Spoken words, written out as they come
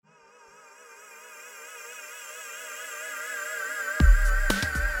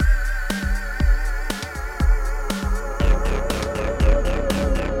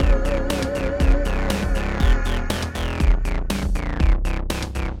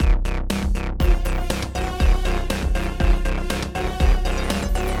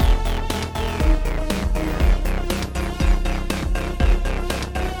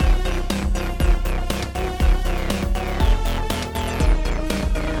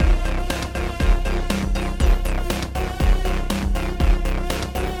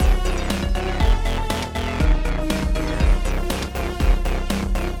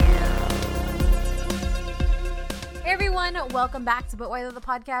welcome back to But Why the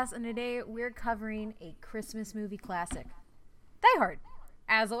Podcast, and today we're covering a Christmas movie classic, Die Hard.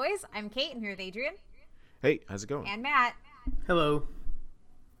 As always, I'm Kate, and here with Adrian. Hey, how's it going? And Matt. Hello.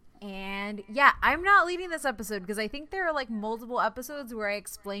 And yeah, I'm not leading this episode because I think there are like multiple episodes where I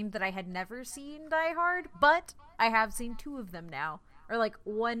explained that I had never seen Die Hard, but I have seen 2 of them now, or like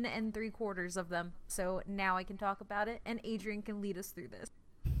 1 3/4 of them. So now I can talk about it, and Adrian can lead us through this.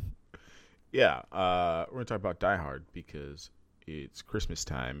 Yeah, we're going to talk about Die Hard because it's Christmas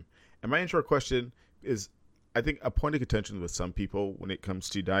time. And my intro question is, I think, a point of contention with some people when it comes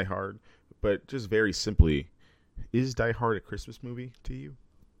to Die Hard, but just very simply, is Die Hard a Christmas movie to you?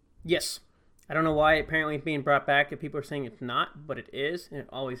 Yes. I don't know why apparently it's being brought back and people are saying it's not, but it is, and it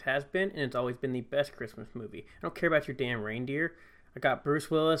always has been, and it's always been the best Christmas movie. I don't care about your damn reindeer. I got Bruce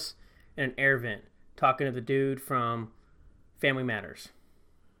Willis and an air vent talking to the dude from Family Matters.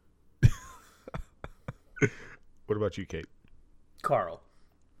 What about you, Kate? Carl.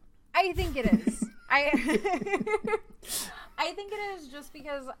 I think it is. I think it is just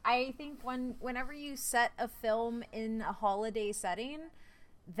because I think whenever you set a film in a holiday setting,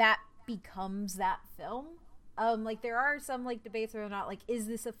 that becomes that film. Like there are some like debates whether or not like is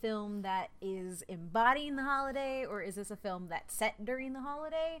this a film that is embodying the holiday or is this a film that's set during the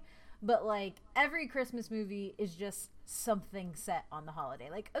holiday? But like every Christmas movie is just something set on the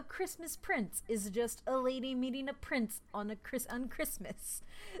holiday. Like A Christmas Prince is just a lady meeting a prince on Christmas.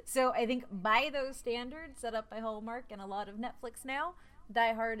 So I think by those standards set up by Hallmark and a lot of Netflix now,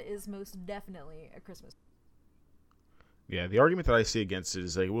 Die Hard is most definitely a Christmas. Yeah, the argument that I see against it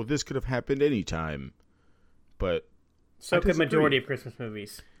is like, well, this could have happened anytime. But so could majority of Christmas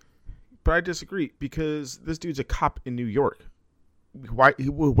movies. But I disagree because this dude's a cop in New York. Why?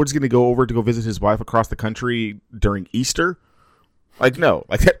 We're just going to go over to go visit his wife across the country during Easter? Like, no.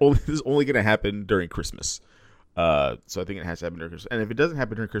 Like, this is only going to happen during Christmas. So I think it has to happen during Christmas. And if it doesn't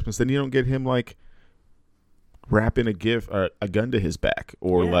happen during Christmas, then you don't get him, like, wrapping a gun to his back.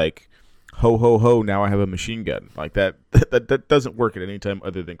 Or, like, ho, ho, ho, now I have a machine gun. Like, that doesn't work at any time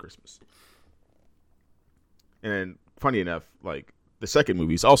other than Christmas. And funny enough, like, the second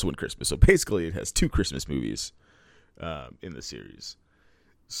movie is also in Christmas. So basically it has 2 Christmas movies in the series.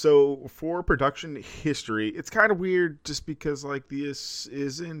 So for production history, it's kind of weird just because like this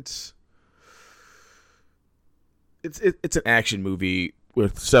isn't. It's an action movie where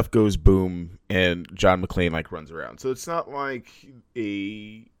stuff goes boom and John McClane like runs around. So it's not like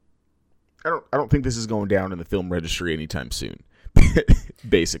I don't think this is going down in the film registry anytime soon.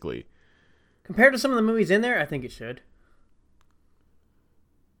 Basically, compared to some of the movies in there, I think it should.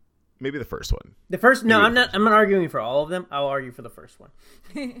 Maybe the first one. The first, no, I'm not arguing for all of them. I'll argue for the first one.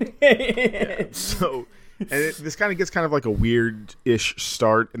 Yeah, so, and this kind of gets kind of like a weird-ish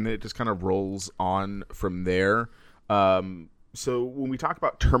start, and then it just kind of rolls on from there. So when we talk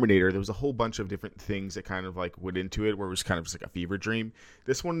about Terminator, there was a whole bunch of different things that kind of like went into it, where it was kind of just like a fever dream.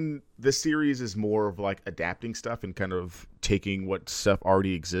 This series is more of like adapting stuff and kind of taking what stuff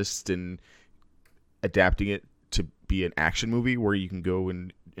already exists and adapting it to be an action movie where you can go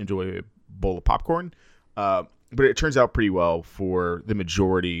and enjoy a bowl of popcorn. But it turns out pretty well for the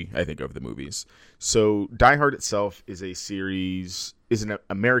majority, I think, of the movies. So Die Hard itself is an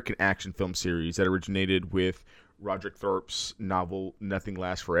American action film series that originated with Roderick Thorpe's novel Nothing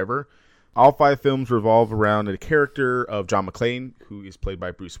Lasts Forever. All 5 films revolve around a character of John McClane, who is played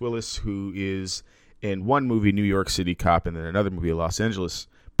by Bruce Willis, who is in one movie New York City cop and then another movie a Los Angeles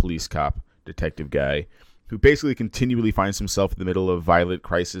police cop, detective guy, who basically continually finds himself in the middle of violent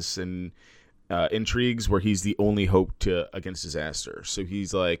crisis and intrigues where he's the only hope against disaster. So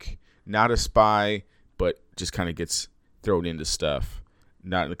he's like not a spy, but just kind of gets thrown into stuff,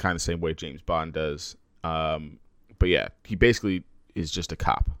 not in the kind of same way James Bond does. But yeah, he basically is just a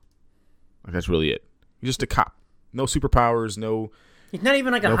cop. Like that's really it. He's just a cop. No superpowers, no. He's not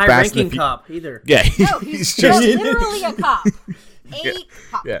even like a high-ranking cop either. Yeah, no, he's just literally a cop.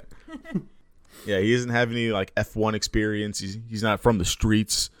 Cop. Yeah. Yeah, he doesn't have any like F1 experience. He's not from the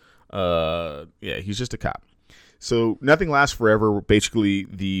streets. Yeah, he's just a cop. So Nothing Lasts Forever, basically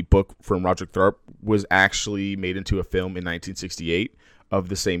the book from Roderick Thorpe, was actually made into a film in 1968 of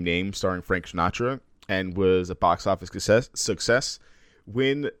the same name, starring Frank Sinatra, and was a box office success.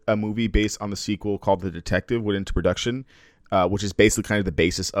 When a movie based on the sequel called The Detective went into production, which is basically kind of the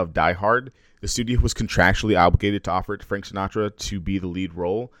basis of Die Hard, the studio was contractually obligated to offer it to Frank Sinatra to be the lead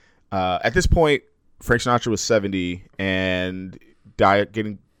role. At this point, Frank Sinatra was 70 and at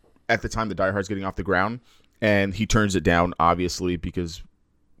the time the Die Hard's getting off the ground, and he turns it down, obviously, because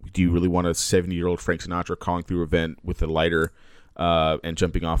do you really want a 70-year-old Frank Sinatra calling through a vent with a lighter and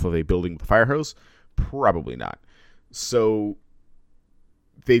jumping off of a building with a fire hose? Probably not. So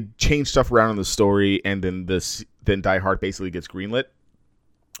they change stuff around in the story, and then Die Hard basically gets greenlit.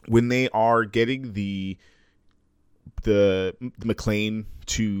 When they are getting the McClane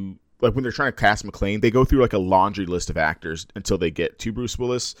to, like, when they're trying to cast McClane, they go through like a laundry list of actors until they get to Bruce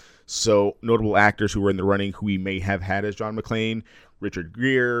Willis. So notable actors who were in the running who we may have had as John McClane: Richard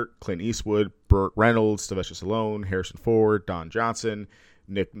Gere, Clint Eastwood, Burt Reynolds, Sylvester Stallone, Harrison Ford, Don Johnson,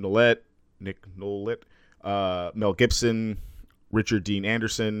 Nick Nolte, Mel Gibson, Richard Dean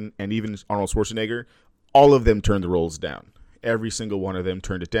Anderson, and even Arnold Schwarzenegger. All of them turned the roles down. Every single one of them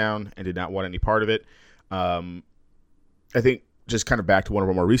turned it down and did not want any part of it. I think, just kind of back to one of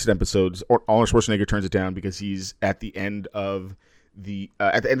our more recent episodes, Arnold Schwarzenegger turns it down because he's at the end of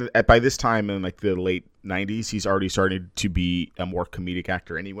by this time in like the late 90s, he's already started to be a more comedic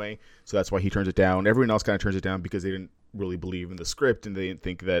actor anyway. So that's why he turns it down. Everyone else kind of turns it down because they didn't really believe in the script, and they didn't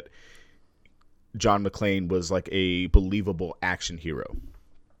think that John McClane was like a believable action hero.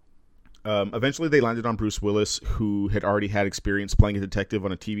 Eventually they landed on Bruce Willis, who had already had experience playing a detective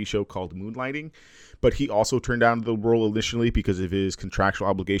on a TV show called Moonlighting, but he also turned down the role initially because of his contractual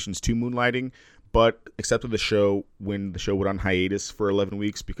obligations to Moonlighting, but accepted the show when the show went on hiatus for 11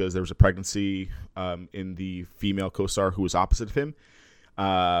 weeks because there was a pregnancy in the female co-star who was opposite of him.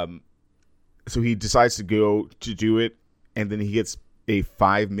 So he decides to go to do it, and then he gets a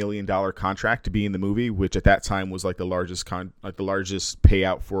 $5 million contract to be in the movie, which at that time was like the largest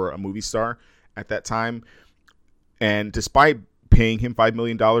payout for a movie star at that time. And despite paying him $5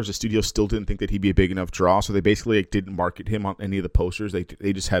 million, the studio still didn't think that he'd be a big enough draw. So they basically like, didn't market him on any of the posters.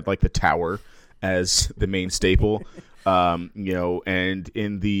 They just had like the tower as the main staple, and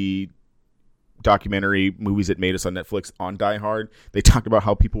in the documentary Movies That Made Us on Netflix on Die Hard, they talked about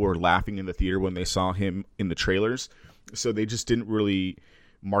how people were laughing in the theater when they saw him in the trailers. So they just didn't really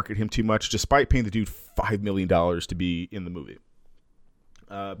market him too much, despite paying the dude $5 million to be in the movie.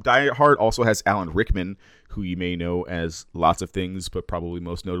 Die Hard also has Alan Rickman, who you may know as lots of things, but probably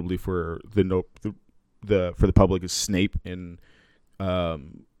most notably for for the public is Snape in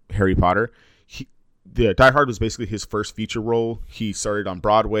Harry Potter. The Die Hard was basically his first feature role. He started on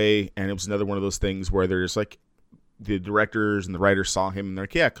Broadway, and it was another one of those things where there's like the directors and the writers saw him and they're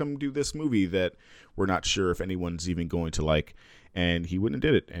like, yeah, come do this movie that we're not sure if anyone's even going to like. And he went and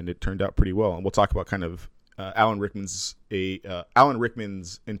did it, and it turned out pretty well. And we'll talk about kind of Alan Rickman's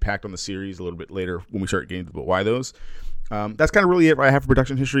impact on the series a little bit later when we start getting into why those. That's kind of really it I have for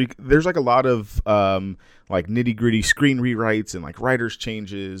production history. There's like a lot of like nitty gritty screen rewrites and like writers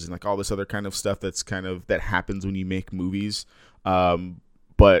changes and like all this other kind of stuff that happens when you make movies.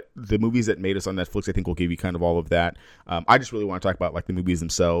 But the Movies That Made Us on Netflix, I think, will give you kind of all of that. I just really want to talk about like the movies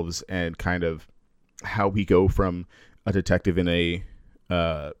themselves and kind of how we go from a detective in a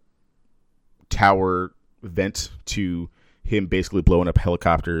tower vent to him basically blowing up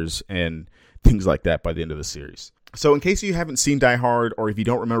helicopters and things like that by the end of the series. So in case you haven't seen Die Hard, or if you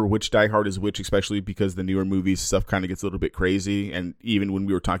don't remember which Die Hard is which, especially because the newer movies stuff kind of gets a little bit crazy, and even when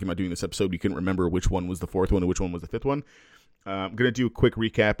we were talking about doing this episode, you couldn't remember which one was the fourth one and which one was the fifth one. I'm going to do a quick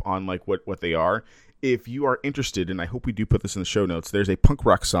recap on like what they are. If you are interested, and I hope we do put this in the show notes, there's a punk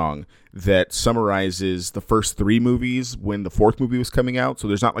rock song that summarizes the first three movies when the fourth movie was coming out. So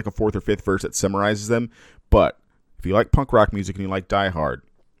there's not like a fourth or fifth verse that summarizes them. But if you like punk rock music and you like Die Hard,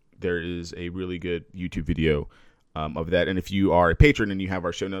 there is a really good YouTube video of that. And if you are a patron and you have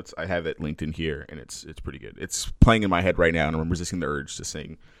our show notes, I have it linked in here, and it's pretty good. It's playing in my head right now, and I'm resisting the urge to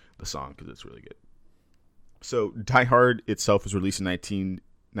sing the song because it's really good. So Die Hard itself was released in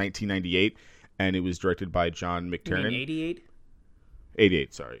 1998, and it was directed by John McTiernan. You mean 88?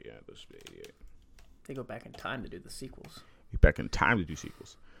 88, sorry. Yeah, those 88. They go back in time to do the sequels. Back in time to do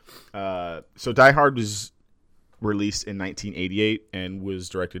sequels. So Die Hard was released in 1988 and was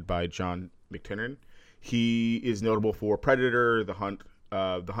directed by John McTiernan. He is notable for Predator, The Hunt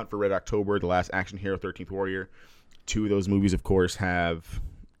for Red October, The Last Action Hero, 13th Warrior. Two of those movies, of course, have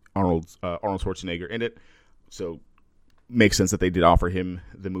Arnold Schwarzenegger in it. So makes sense that they did offer him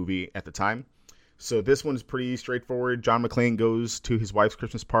the movie at the time. So this one's pretty straightforward. John McClane goes to his wife's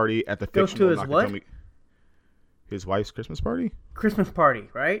Christmas party at the fictional Nakatomi. His wife's Christmas party? Christmas party,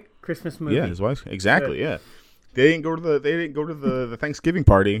 right? Christmas movie. Yeah, his wife's exactly. Good. Yeah, they didn't go to the Thanksgiving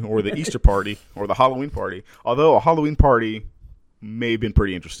party or the Easter party or the Halloween party. Although a Halloween party may have been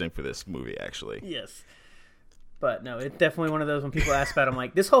pretty interesting for this movie, actually. Yes, but no, it's definitely one of those when people ask about it, I'm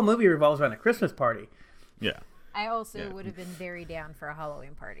like, this whole movie revolves around a Christmas party. Yeah. I also would have been very down for a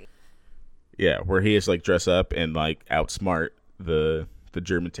Halloween party. Yeah, where he is like dress up and like outsmart the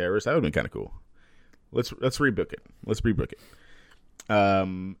German terrorists. That would have been kind of cool. Let's rebook it.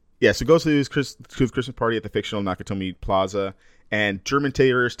 Yeah, so goes to his Christmas party at the fictional Nakatomi Plaza, and German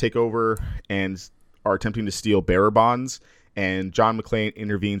terrorists take over and are attempting to steal bearer bonds, and John McClane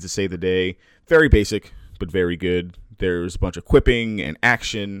intervenes to save the day. Very basic, but very good. There's a bunch of quipping and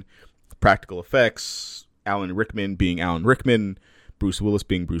action, practical effects, Alan Rickman being Alan Rickman, Bruce Willis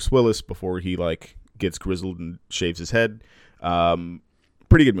being Bruce Willis before he gets grizzled and shaves his head.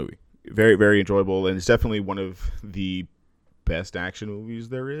 Pretty good movie. Very, very enjoyable, and it's definitely one of the best action movies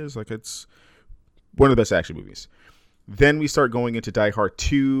there is. It's one of the best action movies. Then we start going into Die Hard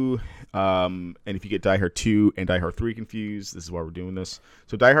 2, and if you get Die Hard 2 and Die Hard 3 confused, this is why we're doing this.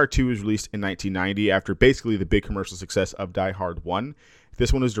 So Die Hard 2 was released in 1990 after basically the big commercial success of Die Hard 1.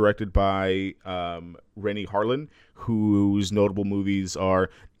 This one was directed by Rennie Harlin, whose notable movies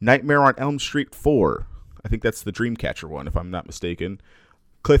are Nightmare on Elm Street 4. I think that's the Dreamcatcher one, if I'm not mistaken.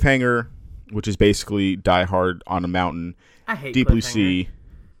 Cliffhanger, which is basically Die Hard on a mountain. I hate Deep Blue Cliffhanger. Sea,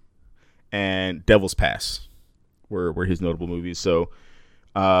 and Devil's Pass were his notable movies. So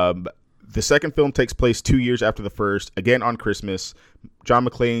the second film takes place 2 years after the first, again on Christmas. John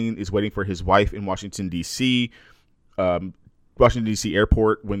McClane is waiting for his wife in Washington, D.C. Washington, D.C.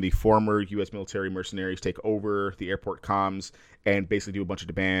 airport when the former U.S. military mercenaries take over the airport comms and basically do a bunch of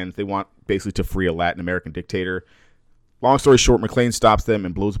demands. They want basically to free a Latin American dictator. Long story short, McClane stops them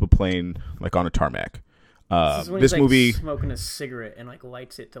and blows up a plane on a tarmac. This is when This he's movie, smoking a cigarette and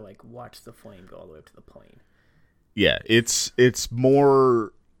lights it to watch the flame go all the way up to the plane. yeah, it's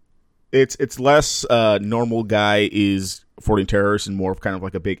more, it's less normal guy is thwarting terrorists and more of kind of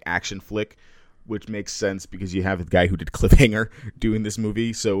like a big action flick, which makes sense because you have the guy who did Cliffhanger doing this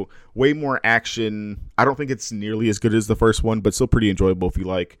movie. So way more action. I don't think it's nearly as good as the first one, but still pretty enjoyable if you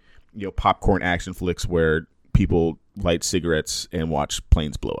like, popcorn action flicks where people light cigarettes and watch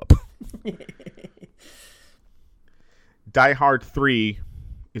planes blow up. Die Hard 3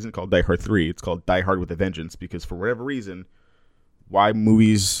 isn't called Die Hard 3. It's called Die Hard with a Vengeance because for whatever reason, why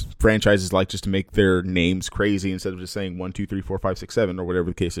franchises like just to make their names crazy instead of just saying 1, 2, 3, 4, 5, 6, 7 or whatever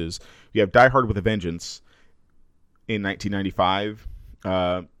the case is. You have Die Hard with a Vengeance in 1995.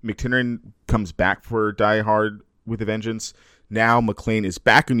 McTiernan comes back for Die Hard with a Vengeance. Now McClane is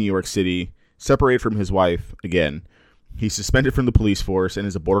back in New York City, separated from his wife again. He's suspended from the police force and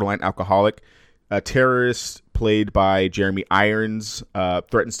is a borderline alcoholic. A terrorist played by Jeremy Irons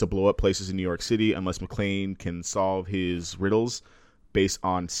threatens to blow up places in New York City unless McClane can solve his riddles based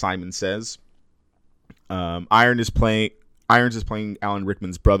on Simon Says. Irons is playing Alan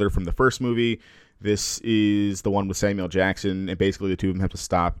Rickman's brother from the first movie. This is the one with Samuel Jackson, and basically the two of them have to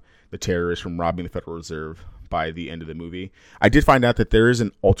stop the terrorists from robbing the Federal Reserve by the end of the movie. I did find out that there is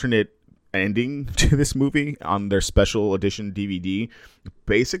an alternate ending to this movie on their special edition DVD,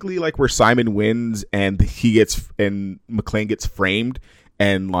 basically where Simon wins and McClane gets framed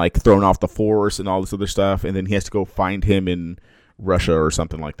and thrown off the force and all this other stuff, and then he has to go find him in Russia or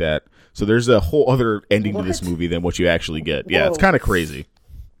something like that. So there's a whole other ending to this movie than what you actually get. Yeah, it's kind of crazy.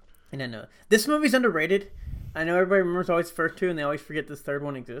 And I know this movie's underrated. I know everybody remembers always the first two, and they always forget this third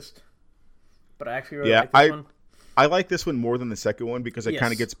one exists. But I actually really like this one. I like this one more than the second one because it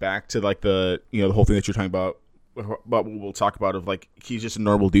kind of gets back to the the whole thing that you're talking about what we'll talk about of he's just a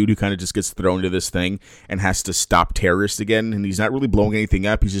normal dude who kind of just gets thrown into this thing and has to stop terrorists again, and he's not really blowing anything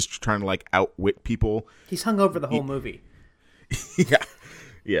up. He's just trying to outwit people. He's hung over the whole movie.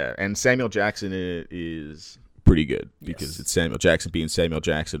 Yeah, and Samuel Jackson is pretty good because it's Samuel Jackson being Samuel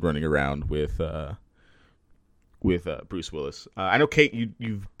Jackson running around with Bruce Willis. I know, Kate,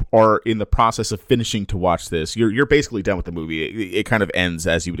 you are in the process of finishing to watch this. You're basically done with the movie. It kind of ends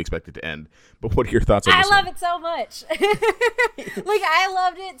as you would expect it to end. But what are your thoughts on this? I love it so much. I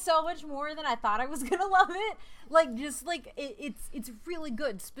loved it so much more than I thought I was gonna love it. It's really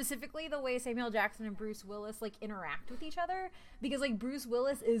good. Specifically, the way Samuel Jackson and Bruce Willis interact with each other, because Bruce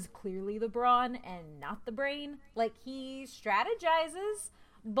Willis is clearly the brawn and not the brain. He strategizes,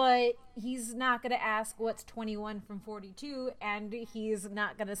 but he's not going to ask what's 21 from 42, and he's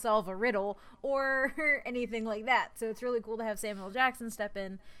not going to solve a riddle or anything like that. So it's really cool to have Samuel Jackson step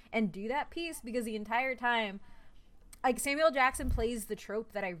in and do that piece, because the entire time, Samuel Jackson plays the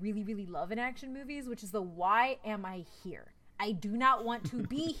trope that I really, really love in action movies, which is the why am I here? I do not want to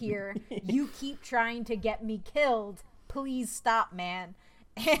be here. You keep trying to get me killed. Please stop, man.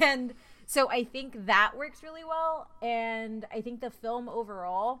 And so I think that works really well, and I think the film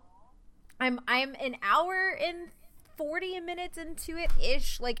overall, I'm an hour and 40 minutes into it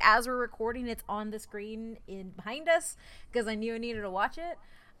ish. As we're recording, it's on the screen behind us because I knew I needed to watch it.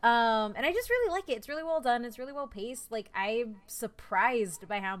 And I just really like it. It's really well done. It's really well paced. I'm surprised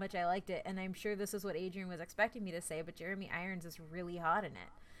by how much I liked it, and I'm sure this is what Adrian was expecting me to say, but Jeremy Irons is really hot in it.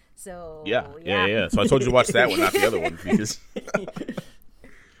 So yeah. So I told you to watch that one, not the other one, because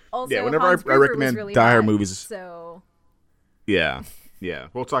Also, whenever Hans I Gruber recommend was really Die Hard bad, movies, so yeah,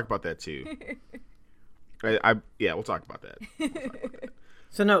 we'll talk about that too. We'll talk about that.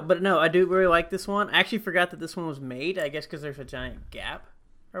 So no, I do really like this one. I actually forgot that this one was made, I guess because there's a giant gap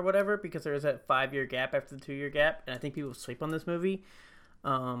or whatever, because there was that 5-year gap after the 2-year gap, and I think people sleep on this movie.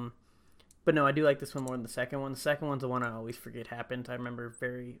 But no, I do like this one more than the second one. The second one's the one I always forget happened.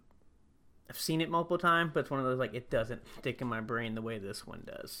 I've seen it multiple times, but it's one of those, like, it doesn't stick in my brain the way this one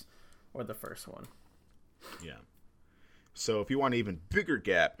does, or the first one. Yeah. So if you want an even bigger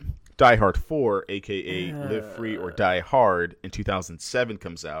gap, Die Hard 4, a.k.a. Live Free or Die Hard, in 2007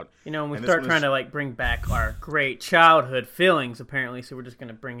 comes out. You know, when we start trying to, like, bring back our great childhood feelings, apparently, so we're just going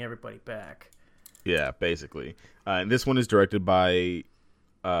to bring everybody back. Yeah, basically. And this one is directed by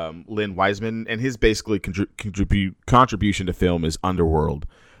Len Wiseman, and his basically contribution to film is Underworld.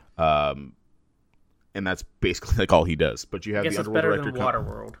 And that's basically like all he does. But you have the Underworld better director. Than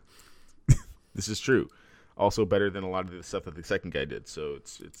Waterworld. This is true. Also better than a lot of the stuff that the second guy did. So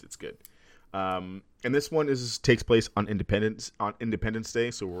it's good. And this one takes place on Independence Day.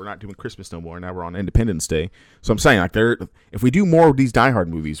 So we're not doing Christmas no more. Now we're on Independence Day. So I'm saying, like, if we do more of these Die Hard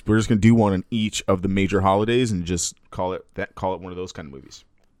movies, we're just gonna do one on each of the major holidays and just call it one of those kind of movies.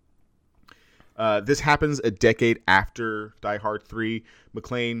 This happens a decade after Die Hard 3.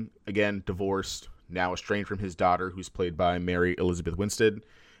 McClane, again, divorced, now estranged from his daughter, who's played by Mary Elizabeth Winstead.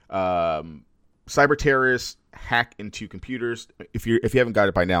 Cyber terrorists hack into computers. If you haven't got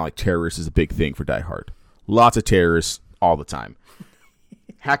it by now, like, terrorists is a big thing for Die Hard. Lots of terrorists all the time.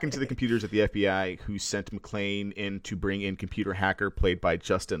 Hack into the computers at the FBI, who sent McClane in to bring in computer hacker played by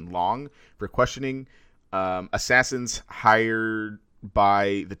Justin Long for questioning. Assassins hired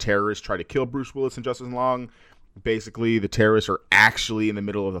by the terrorists try to kill Bruce Willis and Justin Long. Basically, the terrorists are actually in the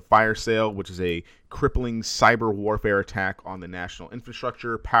middle of a fire sale, which is a crippling cyber warfare attack on the national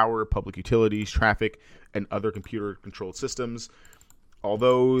infrastructure, power, public utilities, traffic, and other computer-controlled systems.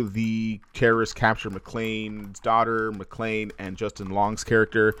 Although the terrorists capture McClane's daughter, McClane, and Justin Long's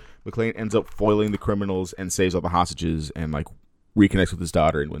character, McClane ends up foiling the criminals and saves all the hostages and, like, reconnects with his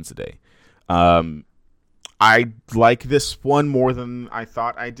daughter and wins the day. I like this one more than I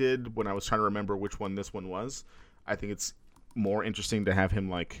thought I did when I was trying to remember which one this one was. I think it's more interesting to have him,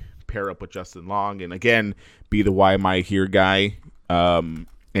 like, pair up with Justin Long and, again, be the why am I here guy, and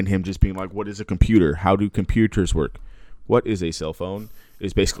him just being like, what is a computer? How do computers work? What is a cell phone?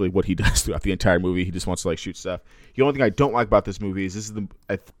 Is basically what he does throughout the entire movie. He just wants to, like, shoot stuff. The only thing I don't like about this movie is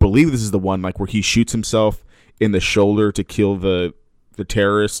I believe this is the one, like, where he shoots himself in the shoulder to kill the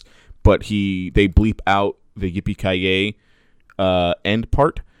terrorist, but they bleep out the Yippee-Ki-Yay end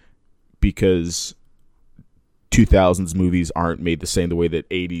part because 2000s movies aren't made the same the way that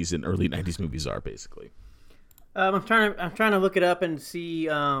 80s and early 90s movies are, basically. I'm trying to look it up and see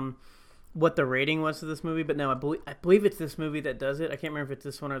what the rating was to this movie, but no, I believe it's this movie that does it. I can't remember if it's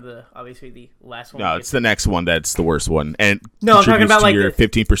this one or obviously the last one. No, it's the next one that's the worst one, and no, I'm talking about, like, your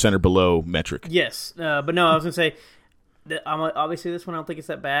 15% or below metric. Yes, but no, I was gonna say that obviously this one I don't think it's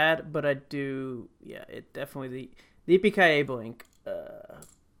that bad, but I do. Yeah, it definitely the Yippee-Ki-Yay blink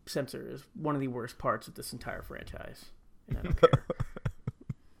censor is one of the worst parts of this entire franchise, and I don't care.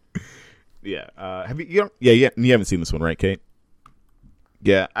 Yeah. Have you? Yeah. You haven't seen this one, right, Kate?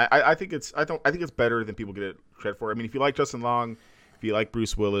 Yeah. I think it's better than people get it credit for. I mean, if you like Justin Long, if you like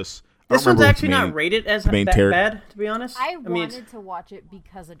Bruce Willis, this one's actually not rated as bad, to be honest. I wanted to watch it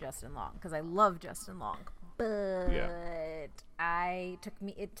because of Justin Long, because I love Justin Long, but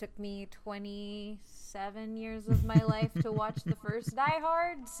it took me 27 years of my life to watch the first Die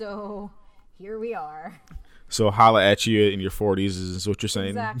Hard, so here we are. So holla at you in your 40s is what you're saying?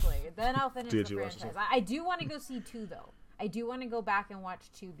 Exactly. Then I'll finish the franchise. I do want to go see 2, though. I do want to go back and watch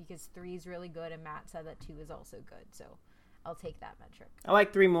 2 because 3 is really good, and Matt said that 2 is also good. So I'll take that metric. I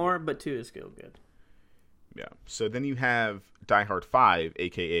like 3 more, but 2 is still good. Yeah. So then you have Die Hard 5,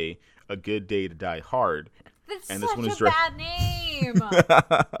 a.k.a. A Good Day to Die Hard. That's and such this one is bad name. God.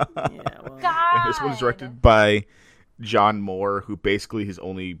 And this one's directed by John Moore, who basically his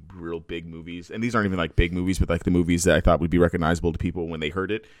only real big movies, and these aren't even like big movies, but like the movies that I thought would be recognizable to people when they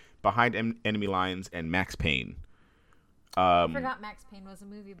heard it, Behind Enemy Lines and Max Payne. I forgot Max Payne was a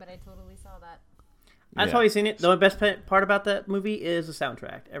movie, but I totally saw that. I've totally seen it. The only best part about that movie is the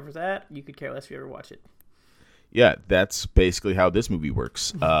soundtrack. After that, you could care less if you ever watch it. Yeah, that's basically how this movie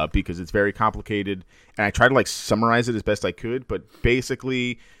works, because it's very complicated, and I try to, like, summarize it as best I could, but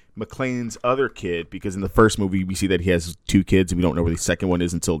basically McClane's other kid, because in the first movie we see that he has 2 kids, and we don't know where the second one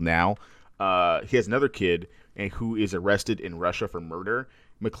is until now. He has another kid who is arrested in Russia for murder,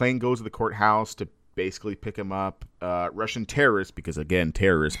 McClane goes to the courthouse to basically pick him up. Russian terrorists, because again,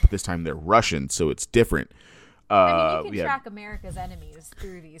 terrorists, but this time they're Russian, so it's different. I mean, you can track America's enemies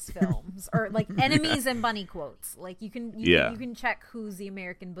through these films, or like enemies and bunny quotes. Like you can check who's the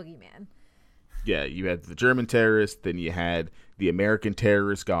American boogeyman. Yeah, you had the German terrorists, then you had the American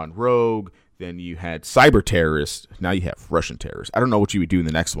terrorists gone rogue, then you had cyber terrorists, now you have Russian terrorists. I don't know what you would do in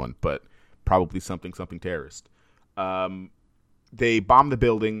the next one, but probably something terrorist. They bomb the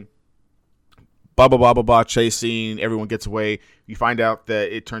building, blah, blah, blah, blah, blah, chase scene, everyone gets away. You find out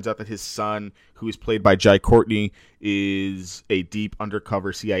that it turns out that his son, who is played by Jai Courtney, is a deep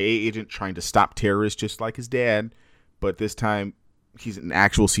undercover CIA agent trying to stop terrorists just like his dad, but this time he's an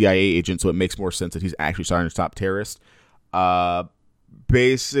actual CIA agent, so it makes more sense that he's actually trying to stop terrorists.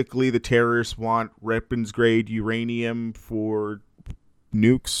 Basically, the terrorists want weapons-grade uranium for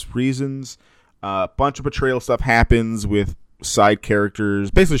nukes reasons. A bunch of betrayal stuff happens with side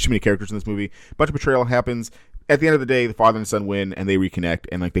characters. Basically, there's too many characters in this movie. A bunch of betrayal happens. At the end of the day, the father and son win, and they reconnect,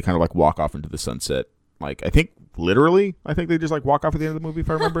 and like they kind of like walk off into the sunset. Like, I think they just like walk off at the end of the movie, if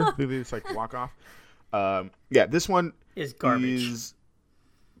I remember. They just like walk off. Yeah, this one is garbage. Is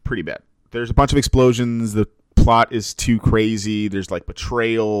pretty bad. There's a bunch of explosions. The plot is too crazy. There's like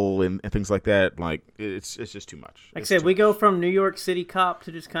betrayal and things like that. Like it's just too much. Like I said, we go from New York City cop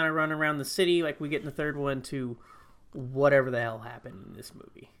to just kind of run around the city like we get in the third one to whatever the hell happened in this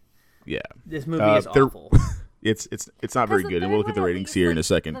movie. Yeah, this movie is awful. It's not very good, and we'll look at the ratings here in a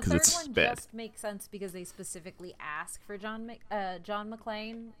second because it's bad. Just makes sense because they specifically ask for John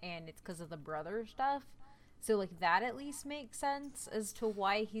McClane, and it's because of the brother stuff. So like that at least makes sense as to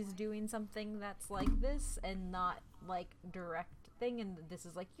why he's doing something that's like this and not like direct thing. And this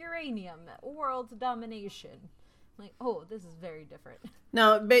is like uranium, world domination. Like, oh, this is very different.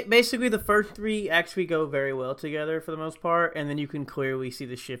 No, basically the first three actually go very well together for the most part, and then you can clearly see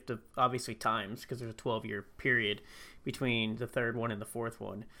the shift of obviously times because there's a 12-year period between the third one and the fourth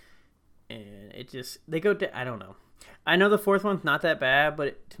one, and it just they go to I don't know. I know the fourth one's not that bad,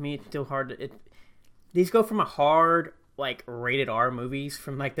 but to me it's still hard to. These go from a hard like rated R movies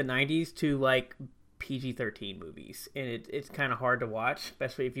from like the 90s to like PG-13 movies, and it's kind of hard to watch,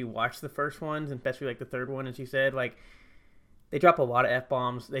 especially if you watch the first ones, and especially like the third one, as you said. Like they drop a lot of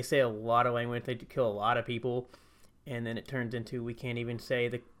F-bombs, they say a lot of language, they kill a lot of people, and then it turns into we can't even say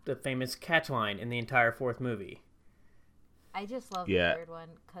the famous catch line in the entire fourth movie. I just love the third one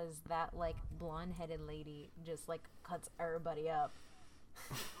because that like blonde-headed lady just like cuts everybody up.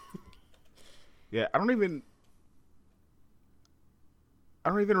 Yeah, I don't even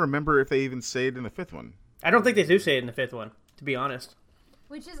remember if they even say it in the fifth one. I don't think they do say it in the fifth one, to be honest.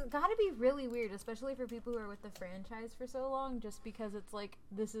 Which has got to be really weird, especially for people who are with the franchise for so long, just because it's like,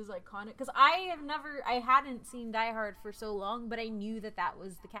 this is iconic. Because I hadn't seen Die Hard for so long, but I knew that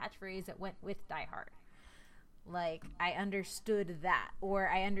was the catchphrase that went with Die Hard. Like, I understood that. Or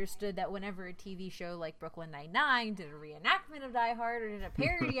I understood that whenever a TV show like Brooklyn Nine-Nine did a reenactment of Die Hard or did a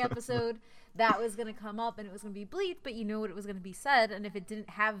parody episode, that was going to come up and it was going to be bleep, but you know what it was going to be said. And if it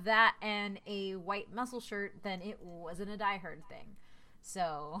didn't have that and a white muscle shirt, then it wasn't a Die Hard thing.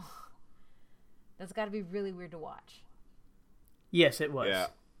 So, that's got to be really weird to watch. Yes, it was. Yeah.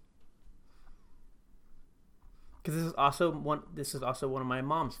 Because this is also one of my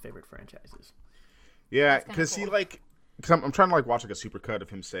mom's favorite franchises. Yeah, because cool. I'm trying to like watch like a supercut of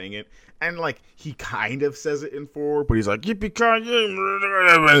him saying it, and like he kind of says it in 4, but he's like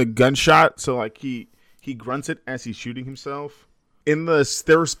yippee-ki-yay, gunshot. So like he grunts it as he's shooting himself. There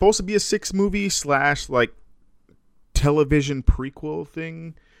was supposed to be a 6 movie / like television prequel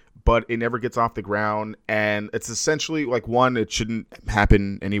thing, but it never gets off the ground, and it's essentially like, one, it shouldn't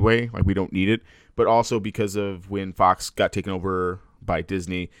happen anyway, like we don't need it, but also because of when Fox got taken over by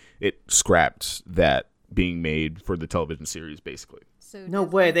Disney, it scrapped that being made for the television series, basically. So no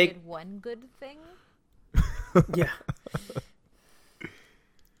way they did one good thing. Yeah.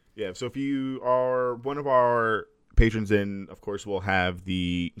 Yeah. So if you are one of our patrons, then of course we'll have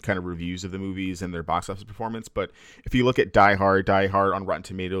the kind of reviews of the movies and their box office performance. But if you look at Die Hard on Rotten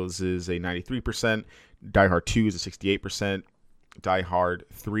Tomatoes is a 93%. Die Hard 2 is a 68%. Die Hard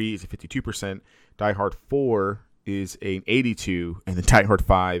 3 is a 52%. Die Hard 4 is an 82, and then Die Hard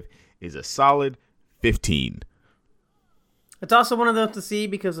 5 is a solid 15. It's also one of those to see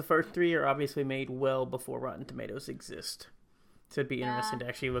because the first 3 are obviously made well before Rotten Tomatoes exist. So it'd be interesting to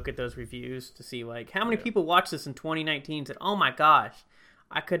actually look at those reviews to see like how many people watched this in 2019 and said, "Oh my gosh,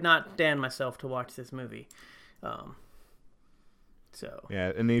 I could not stand myself to watch this movie." So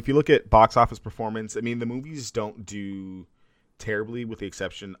yeah, and if you look at box office performance, I mean the movies don't do terribly, with the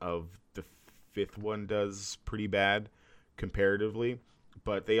exception of the fifth one does pretty bad comparatively,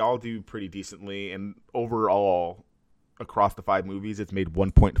 but they all do pretty decently. And overall, across the 5 movies, it's made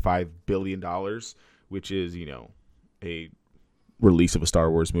 $1.5 billion, which is, a release of a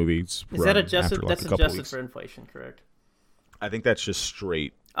Star Wars movie. Is that adjusted? That's adjusted for inflation, correct? I think that's just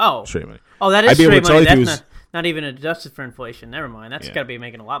straight money. Oh, that I'd is straight money. That's was... not even adjusted for inflation. Never mind. That's got to be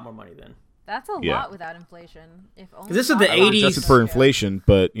making a lot more money then. That's a lot without inflation. If only this is the 80s. Adjusted for inflation,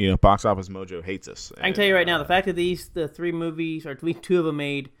 but Box Office Mojo hates us. I can tell you right now, the fact that the 3 movies, or at least 2 of them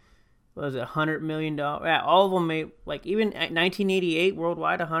made, was it $100 million? Yeah, all of them made, like, even at 1988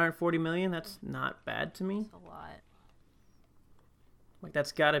 worldwide, $140 million. That's not bad to me. That's a lot. Like,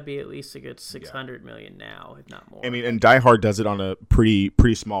 that's got to be at least a good $600 million now, if not more. I mean, and Die Hard does it on a pretty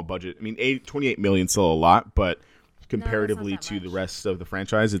small budget. I mean, $28 million is still a lot, but comparatively to the rest of the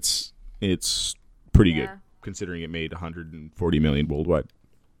franchise, it's pretty good considering it made $140 million worldwide.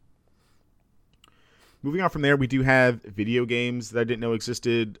 Moving on from there, we do have video games that I didn't know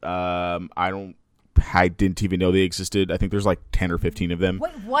existed. I didn't even know they existed. I think there's like 10 or 15 of them.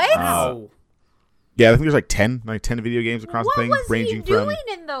 Wait, what? Yeah, I think there's like 10 video games across the thing. What was ranging he doing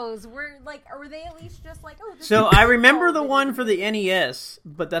from... in those? Were they at least just like, oh, this So is I remember cool. the one for the NES,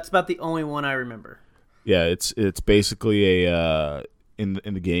 but that's about the only one I remember. Yeah, it's basically a in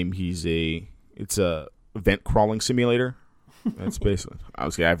the game it's a vent crawling simulator. That's basically.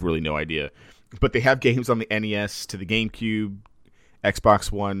 Honestly, I have really no idea. But they have games on the NES, to the GameCube,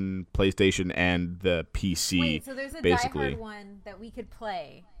 Xbox One, PlayStation, and the PC. Wait, so there's a basically. Die Hard one that we could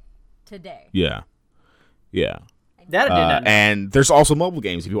play today. Yeah. That I did not know. And there's also mobile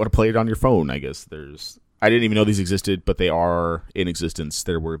games if you want to play it on your phone. I guess I didn't even know these existed, but they are in existence.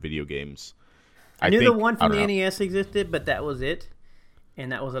 There were video games. I knew the one from the NES existed, but that was it.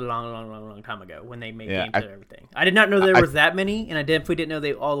 And that was a long time ago when they made games and everything. I did not know there was that many, and I definitely didn't know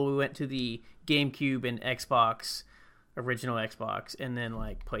they all the way went to the GameCube and Xbox, original Xbox, and then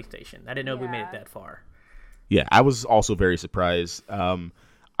like PlayStation. I didn't know we made it that far. Yeah, I was also very surprised.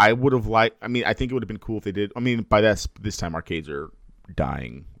 I would have liked. I mean, I think it would have been cool if they did. I mean, by this time arcades are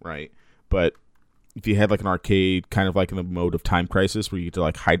dying, right? But if you had like an arcade, kind of like in the mode of Time Crisis, where you get to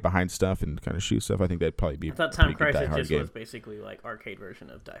like hide behind stuff and kind of shoot stuff, I think that'd probably be. I thought Time Crisis just was basically like arcade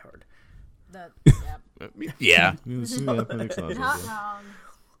version of Die Hard. Yeah.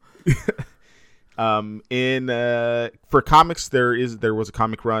 For comics, there was a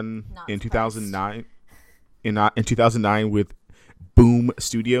comic run in 2009. In 2009 with Boom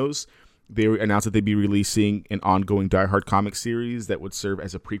Studios. They announced that they'd be releasing an ongoing Die Hard comic series that would serve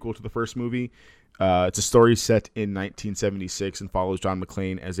as a prequel to the first movie. It's a story set in 1976 and follows John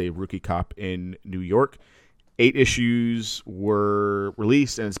McClane as a rookie cop in New York. 8 issues were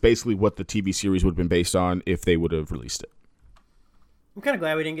released, and it's basically what the TV series would have been based on if they would have released it. I'm kind of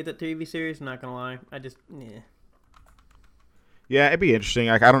glad we didn't get the TV series, I'm not going to lie. Yeah, it'd be interesting.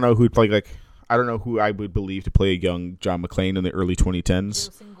 Like, I don't know who'd play, I don't know who I would believe to play a young John McClane in the early 2010s.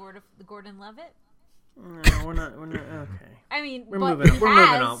 Gordon Levitt? No, we're not. Okay. I mean, we're moving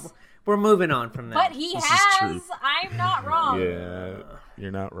on. We're moving on from that. But he has. I'm not wrong. Yeah,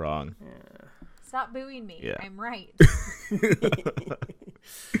 you're not wrong. Yeah. Stop booing me. Yeah. I'm right.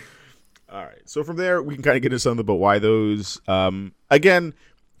 All right. So from there, we can kind of get into something about why those. Again,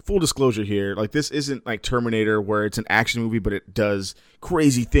 full disclosure here, like this isn't like Terminator where it's an action movie, but it does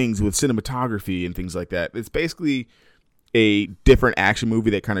crazy things with cinematography and things like that. It's basically a different action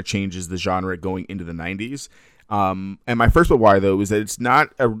movie that kind of changes the genre going into the 90s. And my first but why, though, is that it's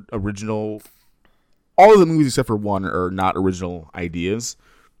not original. All of the movies except for one are not original ideas.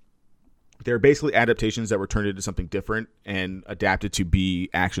 They're basically adaptations that were turned into something different and adapted to be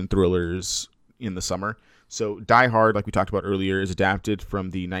action thrillers in the summer. So Die Hard, like we talked about earlier, is adapted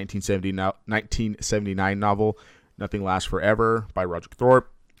from the 1979 novel Nothing Lasts Forever by Roger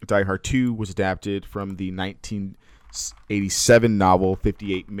Thorpe. Die Hard 2 was adapted from the 1987 novel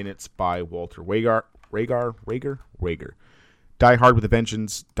 58 Minutes by Walter Wager. Die Hard with a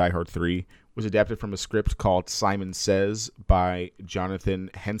Vengeance, Die Hard 3, was adapted from a script called Simon Says by Jonathan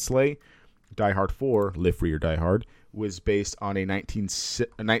Hensley. Die Hard 4, Live Free or Die Hard, was based on a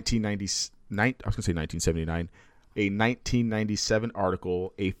 1997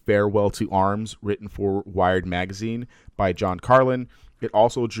 article, A Farewell to Arms, written for Wired magazine by John Carlin. It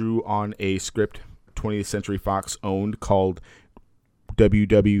also drew on a script 20th Century Fox owned called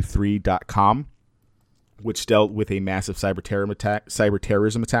WW3.com, which dealt with a massive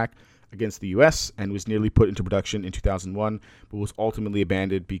cyber-terrorism attack against the U.S. and was nearly put into production in 2001, but was ultimately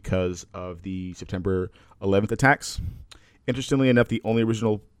abandoned because of the September 11th attacks. Interestingly enough, the only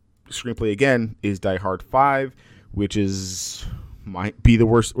original screenplay again is Die Hard 5, which might be the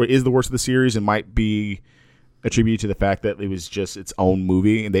worst, or is the worst of the series, and might be attribute to the fact that it was just its own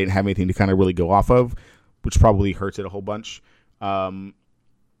movie and they didn't have anything to kind of really go off of, which probably hurts it a whole bunch.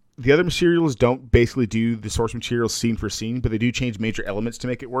 The other materials don't basically do the source material scene for scene, but they do change major elements to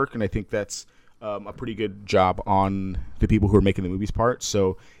make it work, and I think that's a pretty good job on the people who are making the movie's part.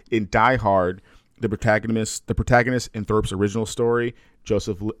 So in Die Hard, the protagonist in Thorpe's original story,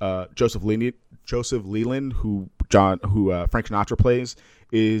 Joseph Leland, who Frank Sinatra plays,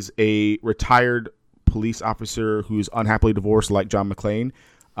 is a retired police officer who's unhappily divorced, like John McClane,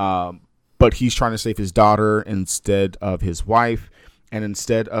 but he's trying to save his daughter instead of his wife. And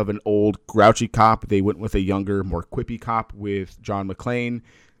instead of an old grouchy cop, they went with a younger, more quippy cop with John McClane.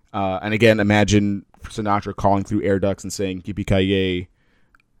 And again, imagine Sinatra calling through air ducts and saying "Yippee-ki-yay"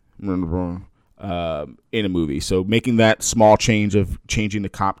 in a movie. So making that small change of changing the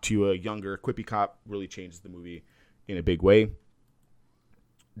cop to a younger, quippy cop really changes the movie in a big way.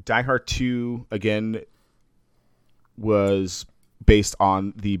 Die Hard 2, again, was based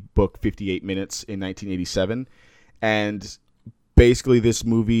on the book 58 Minutes in 1987. And basically, this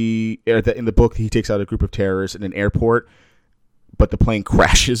movie, in the book, he takes out a group of terrorists in an airport, but the plane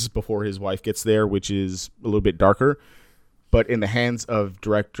crashes before his wife gets there, which is a little bit darker. But in the hands of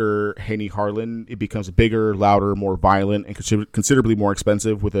director Henny Harlan, it becomes bigger, louder, more violent, and considerably more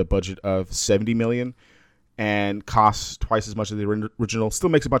expensive, with a budget of $70 million, and costs twice as much as the original. Still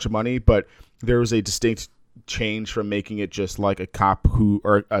makes a bunch of money, but there was a distinct change from making it just like a cop who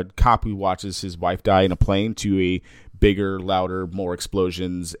watches his wife die in a plane to a bigger, louder, more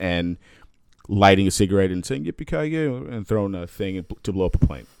explosions, and lighting a cigarette and saying "Yippee-ki-yay" and throwing a thing to blow up a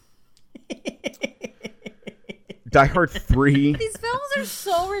plane. Die Hard 3. These films are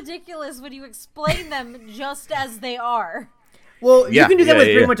so ridiculous when you explain them just as they are. Well, you can do that with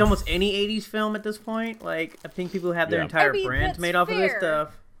pretty much almost any 80s film at this point. Like, I think people have their entire brands made off of this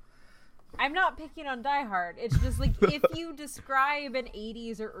stuff. I'm not picking on Die Hard. It's just like, if you describe an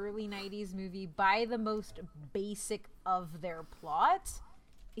 80s or early 90s movie by the most basic of their plot,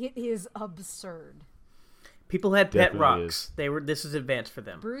 it is absurd. People had pet rocks. This is advanced for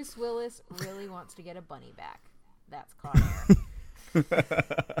them. Bruce Willis really wants to get a bunny back. That's Con Air.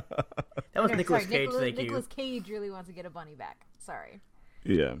 That was Nicolas Cage, thank you. Nicolas Cage really wants to get a bunny back. Sorry.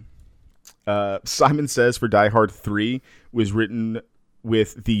 Yeah. Simon Says for Die Hard 3 was written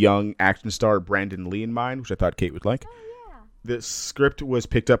with the young action star Brandon Lee in mind, which I thought Kate would like. Oh, yeah. The script was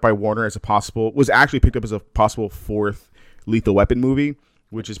picked up by Warner as a possible fourth Lethal Weapon movie,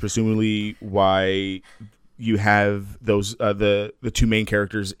 which is presumably why you have those the two main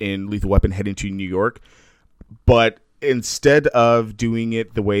characters in Lethal Weapon heading to New York. But instead of doing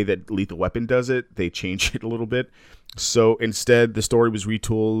it the way that Lethal Weapon does it, they changed it a little bit. So instead, the story was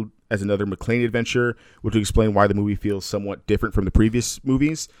retooled as another McClane adventure, which would explain why the movie feels somewhat different from the previous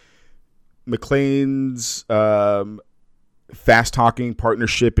movies. McClane's fast-talking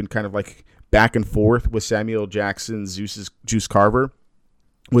partnership and kind of like back and forth with Samuel Jackson's Juice Carver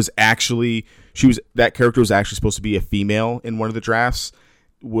that character was actually supposed to be a female in one of the drafts,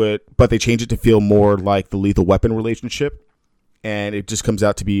 but they changed it to feel more like the Lethal Weapon relationship, and it just comes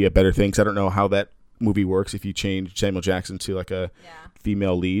out to be a better thing. Because I don't know how that movie works if you change Samuel Jackson to like a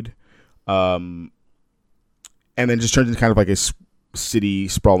female lead, and then just turns into kind of like a city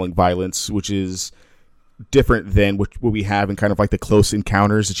sprawling violence, which is different than what we have in kind of like the close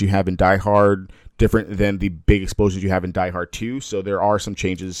encounters that you have in Die Hard, different than the big explosions you have in Die Hard 2. So there are some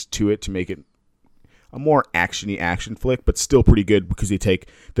changes to it to make it a more actiony action flick, but still pretty good because they take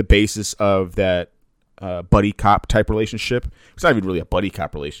the basis of that buddy cop type relationship. It's not even really a buddy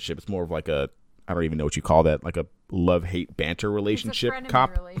cop relationship. It's more of like I don't even know what you call that, like a love-hate banter relationship. It's a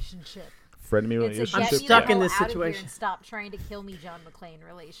frenemy relationship. Frenemy relationship. I'm stuck in this situation. And stop trying to kill me, John McClane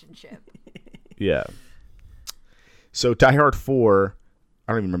relationship. Yeah. So Die Hard 4,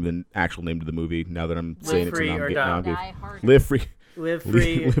 I don't even remember the actual name of the movie now that I'm saying it. Die Harder. Live Free. Live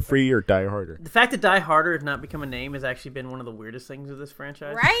Free. Live Free or Die Harder. The fact that Die Harder has not become a name has actually been one of the weirdest things of this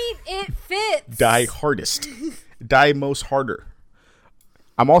franchise. Right? It fits. Die Hardest. Die Most Harder.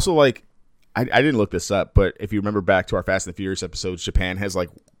 I'm also like, I didn't look this up, but if you remember back to our Fast and the Furious episodes, Japan has like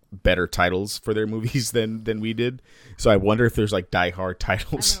better titles for their movies than we did. So I wonder if there's like Die Hard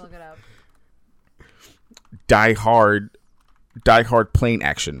titles. I'm gonna look it up. Die Hard plane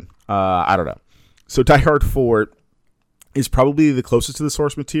action. I don't know. So Die Hard 4 is probably the closest to the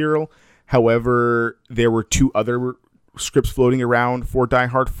source material. However, there were two other scripts floating around for Die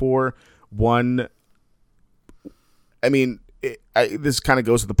Hard 4. One, I mean, this kind of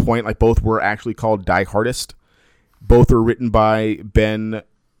goes to the point, like both were actually called Die Hardest. Both were written by Ben,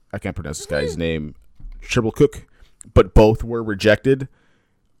 I can't pronounce this guy's name, Triple Cook, but both were rejected.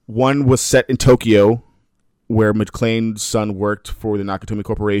 One was set in Tokyo, where McClane's son worked for the Nakatomi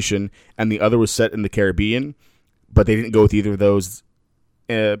Corporation, and the other was set in the Caribbean, but they didn't go with either of those.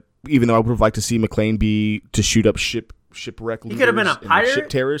 Even though I would have liked to see McClane to shoot up shipwreck leaders. He could have been a pirate? Ship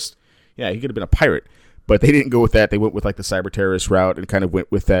terrorist. Yeah, he could have been a pirate. But they didn't go with that. They went with like the cyber terrorist route and kind of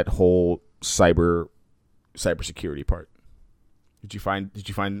went with that whole cybersecurity part. Did you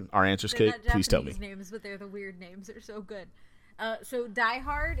find our answers, Kate? Please tell me. Names, but they're the weird names. They're so good. So Die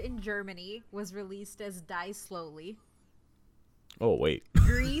Hard in Germany was released as Die Slowly. Oh wait,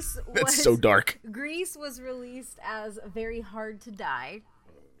 Greece that's so dark. Greece was released as Very Hard to Die.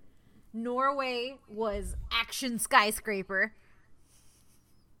 Norway was Action Skyscraper.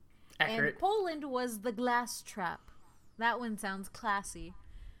 Accurate. And Poland was The Glass Trap. That one sounds classy.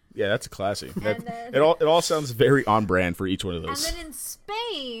 Yeah, that's classy. It all sounds very on brand for each one of those. And then in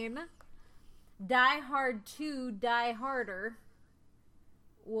Spain, Die Hard 2 Die Harder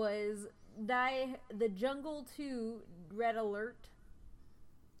was The Jungle 2 Red Alert.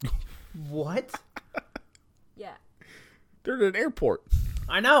 What? Yeah. They're at an airport.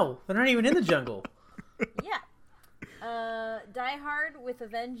 I know. They're not even in the jungle. Yeah. Die Hard with a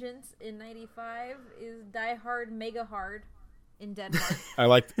Vengeance in 95 is Die Hard Mega Hard in Denmark. I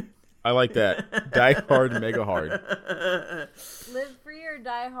like that. Die Hard Mega Hard. Live Free or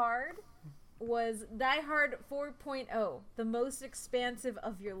Die Hard was Die Hard 4.0, the most expansive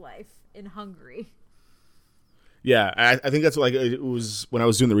of your life in Hungary. Yeah, I think that's like it was when I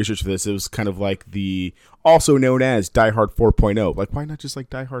was doing the research for this. It was kind of like the also known as Die Hard 4.0. Like, why not just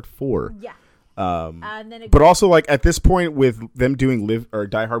like Die Hard 4? Yeah. And then But also, like at this point, with them doing Live or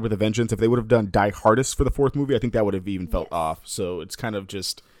Die Hard with a Vengeance, if they would have done Die Hardest for the fourth movie, I think that would have even felt off. So it's kind of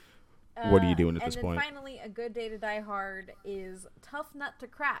just, what are you doing at this point? And then finally, A Good Day to Die Hard is Tough Nut to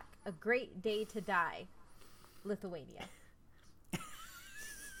Crack, A Great Day to Die, Lithuania.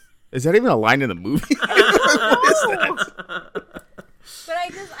 Is that even a line in the movie? But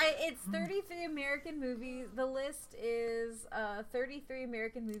it's 33 American movies. The list is 33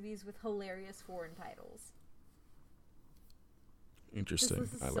 American movies with hilarious foreign titles. Interesting.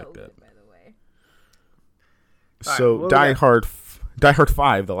 This is I so like that. good, by the way. So Die Hard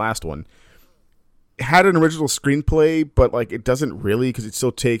 5, the last one, had an original screenplay, but like it doesn't really, because it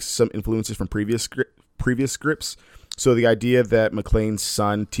still takes some influences from previous scripts. So the idea that McClane's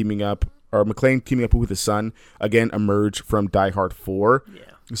son teaming up with his son again emerged from Die Hard 4. Yeah.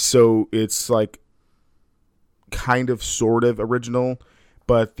 So it's like kind of sort of original,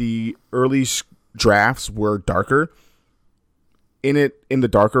 but the early drafts were darker. In the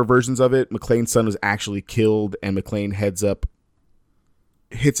darker versions of it, McClane's son was actually killed, and McClane hits up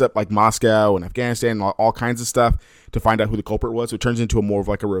like Moscow and Afghanistan and all kinds of stuff to find out who the culprit was. So it turns into a more of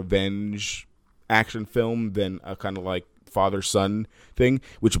like a revenge action film than a kind of like father-son thing,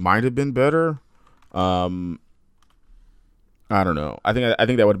 which might have been better. I don't know. I think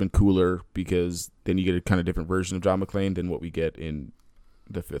that would have been cooler, because then you get a kind of different version of John McClane than what we get in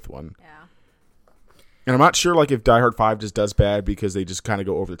the fifth one. Yeah. And I'm not sure like if Die Hard 5 just does bad because they just kind of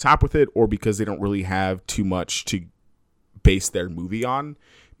go over the top with it, or because they don't really have too much to base their movie on.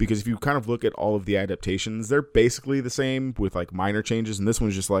 Because if you kind of look at all of the adaptations, they're basically the same with like minor changes. And this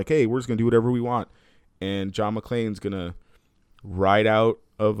one's just like, hey, we're just going to do whatever we want. And John McClane's going to ride out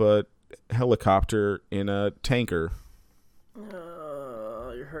of a helicopter in a tanker.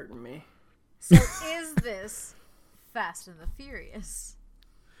 You're hurting me. So is this Fast and the Furious?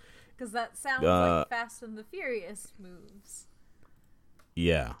 Because that sounds like Fast and the Furious moves.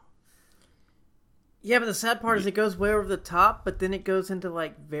 Yeah. Yeah, but the sad part is it goes way over the top, but then it goes into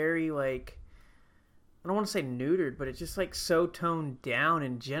like very like, I don't want to say neutered, but it's just like so toned down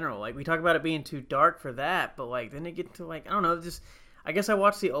in general. Like we talk about it being too dark for that, but like then it gets to like, I don't know, just I guess I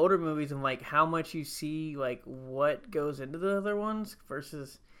watch the older movies and like how much you see like what goes into the other ones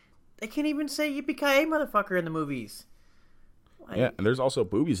versus they can't even say yippee-ki-yay motherfucker in the movies. Like, Yeah, and there's also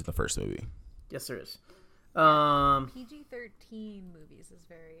boobies in the first movie. yes, there is. PG-13 movies is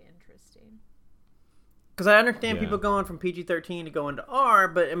very interesting. Because I understand Yeah. people going from PG-13 to going to R,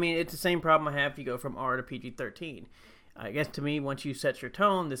 but I mean, it's the same problem I have if you go from R to PG-13. I guess to me, once you set your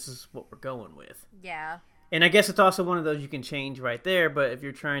tone, this is what we're going with. Yeah. And I guess it's also one of those you can change right there, but if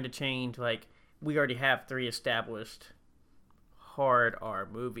you're trying to change, like, we already have 3 established hard R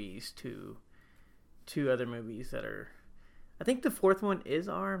movies to 2 other movies that are... I think the 4th one is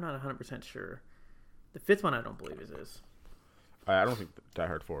R, I'm not 100% sure. The 5th one I don't believe is. I don't think Die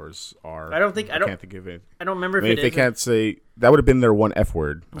Hard 4s are. I don't think- I don't- can't think of it. I don't remember I mean, if if it they is. can't say that would have been their one F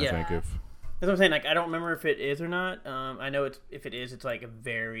word. I Yeah. think if That's what I'm saying. Like, I don't remember if it is or not. I know it's if it is, it's like a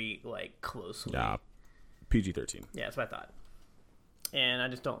very like closely. PG-13. Yeah, that's what I thought. And I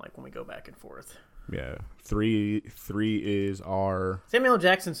just don't like when we go back and forth. Yeah. Three is R. Samuel L.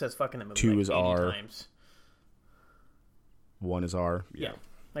 Jackson says fuck in the movie 2 like is 80 R. times. 1 is R. Yeah.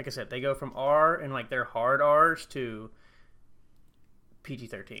 Like I said, they go from R and like their hard R's to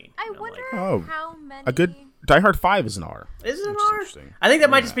PG-13. I And I'm wonder Oh, how many. A good Die Hard 5 is an R. Is it an which is R? interesting. I think that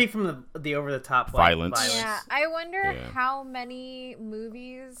might Yeah. just be from the over the top Violence. Yeah, I wonder Yeah. how many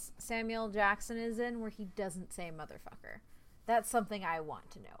movies Samuel Jackson is in where he doesn't say motherfucker. That's something I want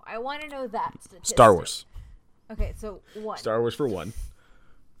to know. I want to know that statistic. Star Wars. Okay, so 1. Star Wars for 1.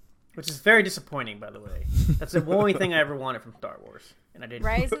 Which is very disappointing, by the way. That's the only thing I ever wanted from Star Wars, and I didn't.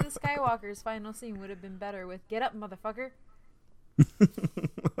 Rise of the Skywalker's final scene would have been better with "Get up, motherfucker."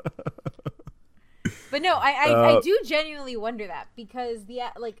 But no, I do genuinely wonder that because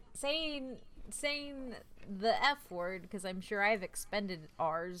saying the F word, because I'm sure I've expended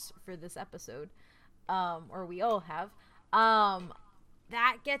R's for this episode, or we all have,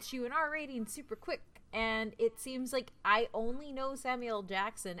 that gets you an R rating super quick. And it seems like I only know Samuel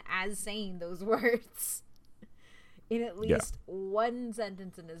Jackson as saying those words in at least one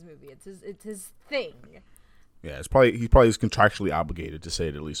sentence in his movie. It's his thing. Yeah, he's probably contractually obligated to say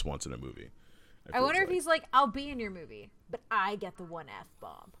it at least once in a movie. I wonder if he's like, I'll be in your movie, but I get the one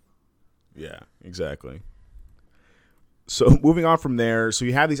F-bomb. Yeah, exactly. So moving on from there, so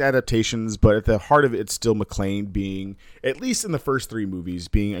you have these adaptations, but at the heart of it, it's still McClane being, at least in the first 3 movies,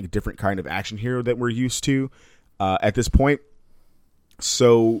 being a different kind of action hero that we're used to at this point.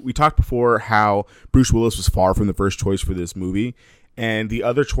 So we talked before how Bruce Willis was far from the first choice for this movie, and the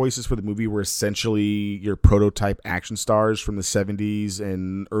other choices for the movie were essentially your prototype action stars from the 70s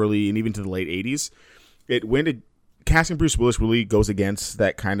and early and even to the late 80s. Casting Bruce Willis really goes against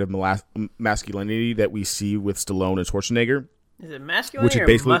that kind of masculinity that we see with Stallone and Schwarzenegger. Is it masculinity or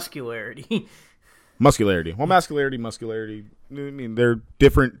muscularity? Muscularity. Well, muscularity. I mean, they're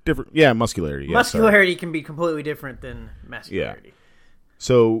different. Yeah, muscularity. Yeah, muscularity can be completely different than mascularity. Yeah.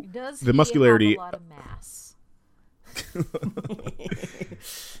 So Does the muscularity. have a lot of mass?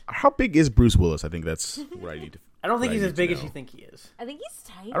 How big is Bruce Willis? I think that's what I need to. I don't think what he's I as need big to as know. you think he is. I think he's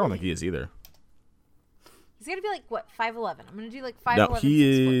tiny. I don't think he is either. He's gonna be like what, 5'11". I'm gonna do like 5'11". No, 6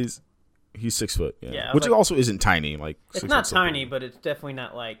 he foot. is. He's 6 foot. Yeah, Yeah, which like- also isn't tiny. Like It's 6 not foot something. tiny, but it's definitely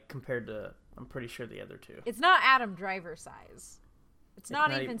not like compared to. I'm pretty sure the other two. It's not Adam Driver size. It's not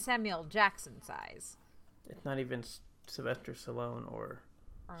not even Samuel Jackson size. It's not even Sylvester Stallone or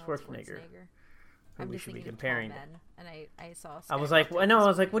Arnold Schwarzenegger. I'm we just should be thinking of comparing. tall men, and I saw. I was like, Skywalker I know. I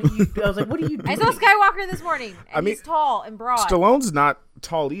was like, what do you? I was like, what are you doing? I saw Skywalker this morning, and I mean, he's tall and broad. Stallone's not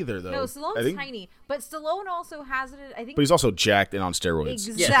tall either, though. No, I Stallone's think, tiny, but Stallone also has it. I think but he's also jacked and on steroids.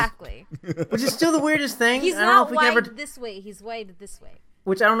 exactly. Which is still the weirdest thing. He's I don't know not if we wide can ever. this way. He's wide this way.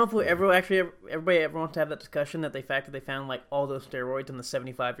 Which I don't know if we ever actually everybody ever wants to have that discussion that they found like all those steroids in the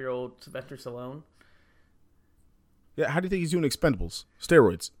 75-year-old Sylvester Stallone. Yeah, how do you think he's doing Expendables?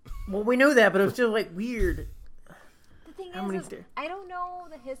 Steroids. Well, we know that, but it was still like weird. The thing How many is I don't know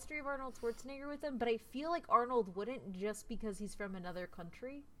the history of Arnold Schwarzenegger with him, but I feel like Arnold wouldn't just because he's from another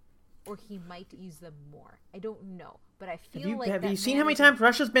country, or he might use them more. I don't know, but I feel Have that you seen man how many is- times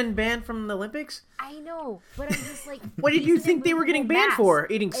Russia's been banned from the Olympics? I know, but I'm just like, What did you he's think they were getting immovable banned mass. for?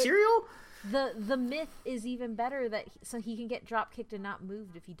 Eating cereal? The myth is even better that so he can get drop kicked and not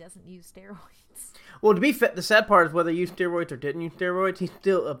moved if he doesn't use steroids. Well, to be fair, the sad part is whether he used steroids or didn't use steroids, he's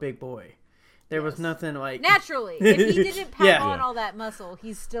still a big boy. There was nothing like Naturally, if he didn't pack Yeah. on all that muscle,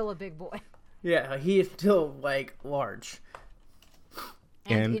 he's still a big boy. Yeah, he is still like large.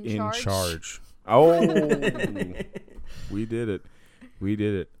 And, in charge. Oh, we did it. We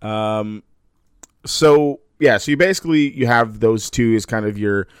did it. So yeah, so you have those two as kind of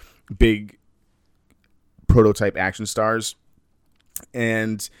your big prototype action stars,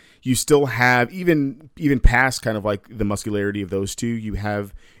 and you still have even past kind of like the muscularity of those two. You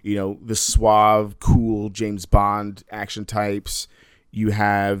have the suave, cool James Bond action types. You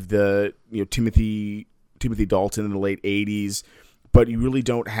have the Timothy Dalton in the late '80s, but you really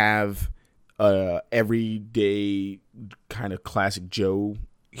don't have everyday kind of classic Joe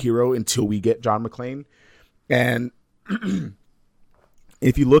hero until we get John McClane. And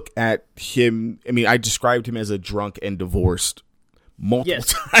if you look at him, I mean, I described him as a drunk and divorced multiple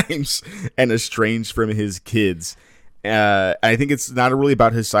times and estranged from his kids. I think it's not really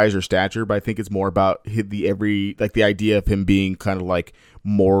about his size or stature, but I think it's more about the idea of him being kind of like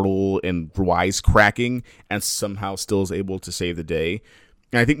mortal and wisecracking and somehow still is able to save the day.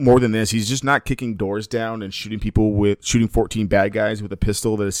 And I think more than this, he's just not kicking doors down and shooting 14 bad guys with a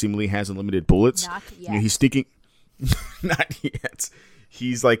pistol that seemingly has unlimited bullets. Not yet. He's sneaking. Not yet.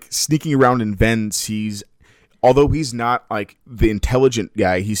 He's like sneaking around in vents. He's although he's not like the intelligent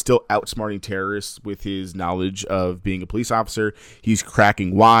guy, he's still outsmarting terrorists with his knowledge of being a police officer. He's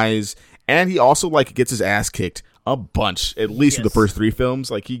cracking wise, and he also like gets his ass kicked a bunch, at least in the first 3 films.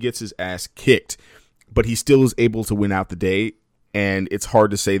 Like, he gets his ass kicked, but he still is able to win out the day. And it's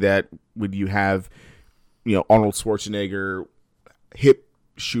hard to say that when you have, Arnold Schwarzenegger hip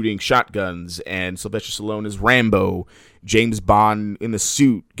shooting shotguns and Sylvester Stallone is Rambo, James Bond in the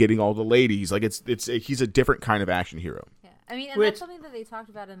suit getting all the ladies. Like, he's a different kind of action hero. Yeah, I mean, and that's something that they talked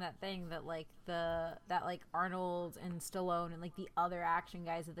about in that thing, that like that Arnold and Stallone and like the other action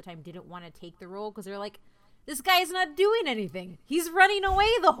guys at the time didn't want to take the role because they're like, this guy's not doing anything. He's running away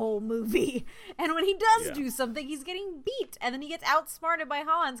the whole movie. And when he does do something, he's getting beat. And then he gets outsmarted by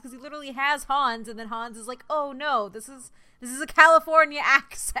Hans because he literally has Hans. And then Hans is like, oh, no, this is a California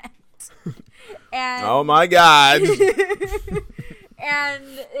accent. And oh, my God.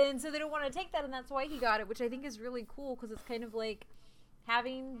 and so they don't want to take that. And that's why he got it, which I think is really cool because it's kind of like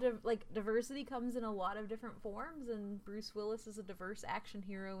having diversity comes in a lot of different forms. And Bruce Willis is a diverse action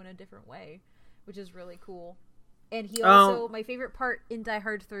hero in a different way, which is really cool. And he also, my favorite part in Die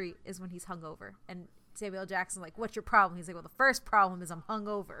Hard 3 is when he's hungover. And Samuel Jackson's like, what's your problem? He's like, well, the first problem is I'm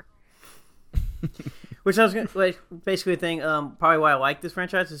hungover. Which I was going to, basically the thing, probably why I like this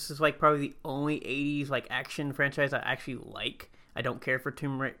franchise. This is like probably the only 80s like action franchise I actually like. I don't care for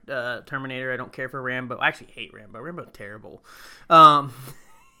Terminator. I don't care for Rambo. I actually hate Rambo. Rambo's terrible. I'll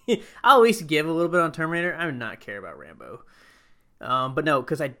at least give a little bit on Terminator. I do not care about Rambo. But no,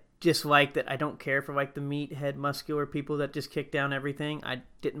 because I just like that I don't care for like the meathead muscular people that just kick down everything. I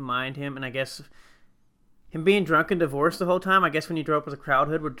didn't mind him, and I guess him being drunk and divorced the whole time. I guess when you grow up as a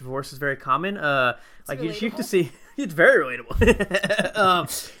crowdhood where divorce is very common, like you shoot to see, it's very relatable.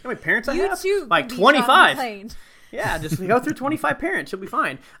 How many parents I have? Too, like 25. Yeah, just go through 25 parents, you'll be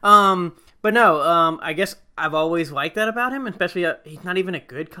fine. But no, I guess I've always liked that about him, especially he's not even a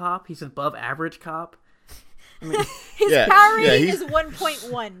good cop. He's an above average cop. I mean, his power rating is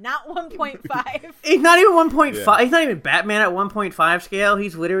 1.1, not 1.5. He's not even 1.5. Yeah. He's not even Batman at 1.5 scale.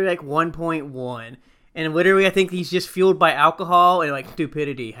 He's literally like 1.1. And literally, I think he's just fueled by alcohol and like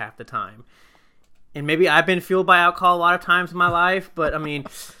stupidity half the time. And maybe I've been fueled by alcohol a lot of times in my life, but I mean,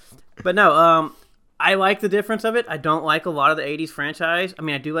 but no, I like the difference of it. I don't like a lot of the 80s franchise. I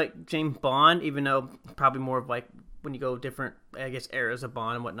mean, I do like James Bond, even though probably more of like when you go different, I guess, eras of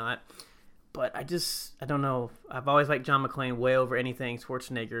Bond and whatnot. But I don't know. I've always liked John McClane way over anything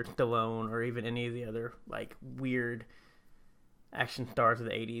Schwarzenegger, Stallone, or even any of the other like weird action stars of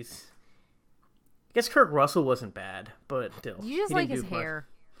the 80s. I guess Kurt Russell wasn't bad, but still. You just like his hair.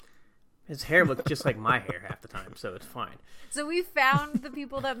 His hair looked just like my hair half the time, so it's fine. So we found the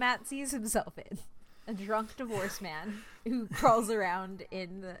people that Matt sees himself in. A drunk divorced man who crawls around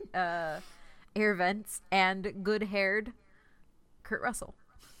in air vents, and good-haired Kurt Russell.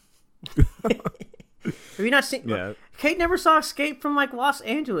 Have you not seen? Yeah. Kate never saw Escape from like Los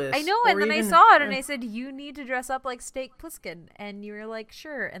Angeles. I know, and then I saw it, and I said, "You need to dress up like Snake Plissken," and you were like,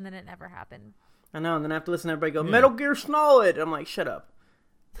 "Sure," and then it never happened. I know, and then I have to listen to everybody go, "Metal Gear Solid." I'm like, "Shut up."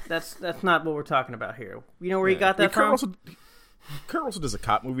 That's not what we're talking about here. You know where you got that from? Kurt Russell does a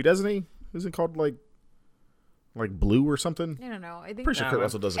cop movie, doesn't he? Isn't it called like Blue or something? I don't know. I think pretty sure Kurt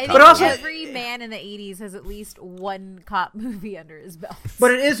Russell does a cop. But also, every man in the 80s has at least one cop movie under his belt.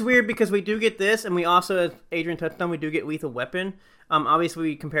 But it is weird because we do get this, and we also, as Adrian touched on, we do get Lethal Weapon. Obviously,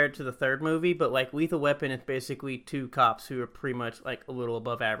 we compare it to the third movie, but like Lethal Weapon is basically two cops who are pretty much like a little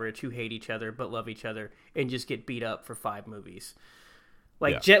above average, who hate each other but love each other, and just get beat up for 5 movies.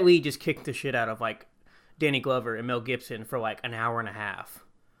 Like Jet Li just kicked the shit out of like Danny Glover and Mel Gibson for like an hour and a half.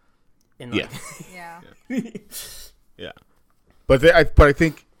 And like, yeah. But I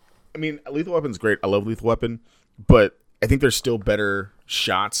think, I mean, Lethal Weapon's great. I love Lethal Weapon, but I think there's still better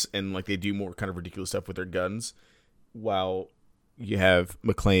shots, and like they do more kind of ridiculous stuff with their guns, while you have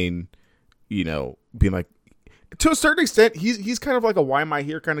McClane, being like, to a certain extent, he's kind of like a "why am I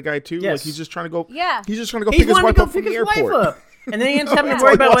here" kind of guy too. Yes. Like he's just trying to go. Yeah. He's just trying to go pick his wife up from the airport. And then he ends up having to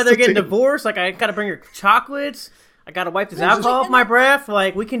worry about whether they're getting divorced. Like, I got to bring her chocolates. I got to wipe this alcohol off my breath.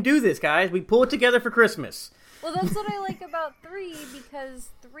 Like, we can do this, guys. We pull it together for Christmas. Well, that's what I like about 3, because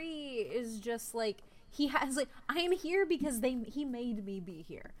 3 is just like, he has like, I am here because he made me be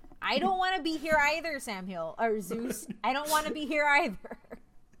here. I don't want to be here either, Sam Hill or Zeus. I don't want to be here either.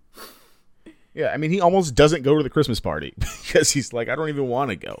 Yeah, I mean, he almost doesn't go to the Christmas party because he's like, I don't even want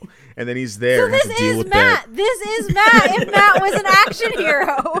to go. And then he's there and has to deal with Matt. that. This is Matt if Matt was an action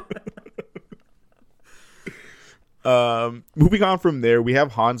hero. Moving on from there, we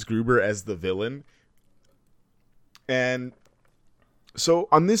have Hans Gruber as the villain. And So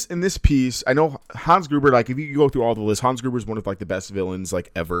in this piece, I know Hans Gruber. Like, if you go through all the list, Hans Gruber is one of like the best villains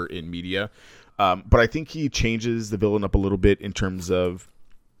like ever in media. But I think he changes the villain up a little bit in terms of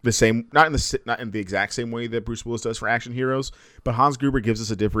the same, not in the exact same way that Bruce Willis does for action heroes. But Hans Gruber gives us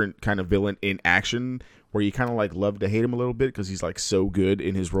a different kind of villain in action, where you kind of like love to hate him a little bit because he's like so good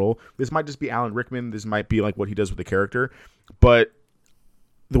in his role. This might just be Alan Rickman. This might be like what he does with the character, but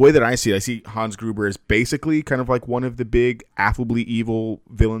the way that I see Hans Gruber as basically kind of like one of the big affably evil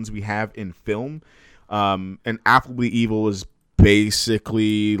villains we have in film. And affably evil is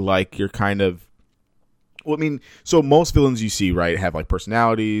basically like your kind of, well, I mean, so most villains you see, right, have like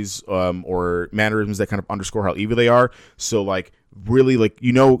personalities or mannerisms that kind of underscore how evil they are. So like really like,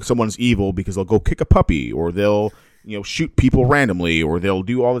 someone's evil because they'll go kick a puppy, or they'll, shoot people randomly, or they'll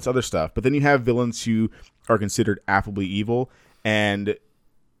do all this other stuff. But then you have villains who are considered affably evil, and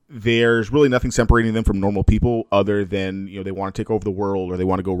there's really nothing separating them from normal people other than, they want to take over the world, or they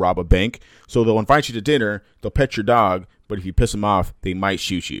want to go rob a bank. So they'll invite you to dinner, they'll pet your dog, but if you piss them off, they might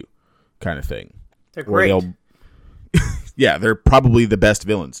shoot you, kind of thing. They're great. Yeah, they're probably the best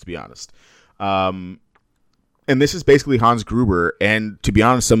villains, to be honest. And this is basically Hans Gruber. And to be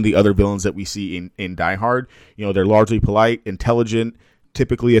honest, some of the other villains that we see in Die Hard, they're largely polite, intelligent,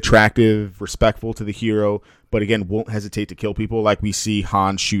 typically attractive, respectful to the hero, but again, won't hesitate to kill people. Like we see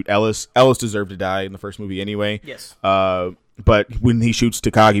Hans shoot Ellis. Ellis deserved to die in the first movie anyway. Yes. But when he shoots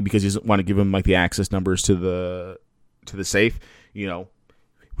Takagi because he doesn't want to give him like the access numbers to the safe,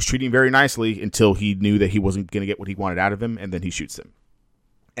 was treating him very nicely until he knew that he wasn't going to get what he wanted out of him, and then he shoots him.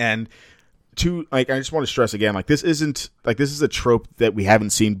 And I just want to stress again, like this is a trope that we haven't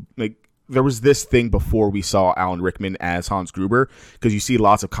seen. Like, there was this thing before we saw Alan Rickman as Hans Gruber, because you see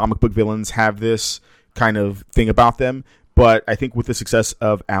lots of comic book villains have this kind of thing about them. But I think with the success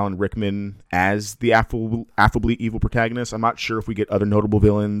of Alan Rickman as the affably evil protagonist, I'm not sure if we get other notable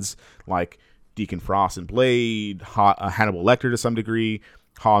villains like Deacon Frost and Blade, Hannibal Lecter to some degree,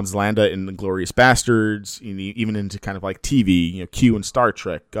 Hans Landa in Inglourious Bastards, even into kind of like TV, Q in Star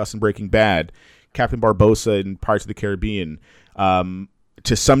Trek, Gus in Breaking Bad, Captain Barbossa in Pirates of the Caribbean.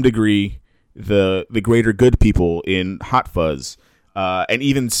 To some degree, the greater good people in Hot Fuzz, and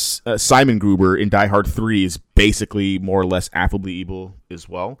even Simon Gruber in Die Hard 3 is basically more or less affably evil as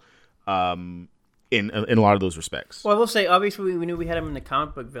well, in a lot of those respects. Well, I will say, obviously, we knew we had him in the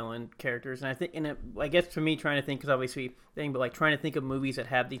comic book villain characters, and I think, I guess for me, trying to think, because obviously, but like trying to think of movies that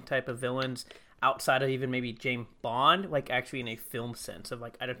have these type of villains outside of even maybe James Bond, like actually in a film sense of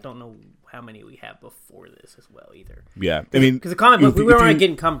like, I don't know how many we have before this as well either. Yeah, I mean, because the comic book, we weren't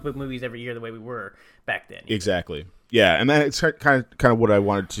getting comic book movies every year the way we were back then. Either. Exactly. Yeah, and that's kind of what I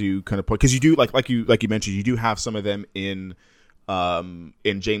wanted to kind of point, because you do like you mentioned, you do have some of them in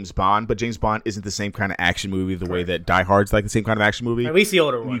James Bond, but James Bond isn't the same kind of action movie the way that Die Hard's like the same kind of action movie. At least the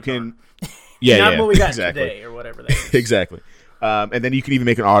older ones. You can, not what we got today or whatever that is. Exactly. And then you can even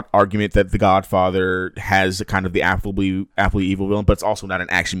make an argument that The Godfather has a kind of the affably evil villain, but it's also not an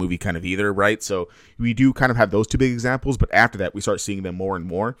action movie kind of either, right? So we do kind of have those two big examples, but after that, we start seeing them more and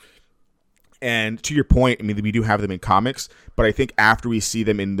more. And to your point, I mean, we do have them in comics, but I think after we see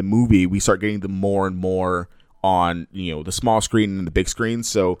them in the movie, we start getting them more and more on, the small screen and the big screen.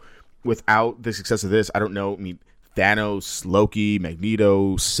 So without the success of this, I don't know. I mean, Thanos, Loki,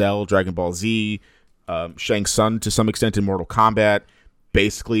 Magneto, Cell, Dragon Ball Z, Shang Tsung to some extent in Mortal Kombat,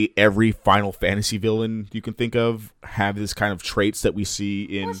 basically every Final Fantasy villain you can think of have this kind of traits that we see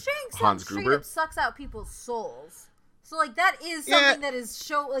in Hans Gruber. Up sucks out people's souls. So like that is something that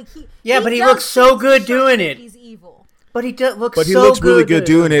is but he looks so good doing it. He's evil. But he looks really good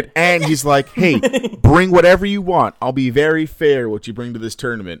doing it, and he's like, "Hey, bring whatever you want. I'll be very fair what you bring to this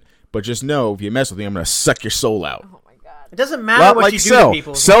tournament, but just know if you mess with me, I'm gonna suck your soul out." Oh my god! It doesn't matter what you do to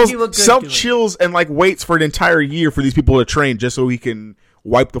people. Cell chills and like waits for an entire year for these people to train just so he can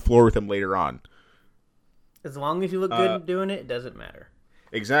wipe the floor with them later on. As long as you look good doing it, it doesn't matter.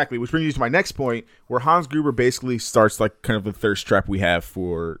 Exactly, which brings you to my next point, where Hans Gruber basically starts like kind of the thirst trap we have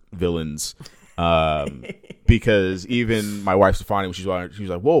for villains. Because even my wife Stefani, she was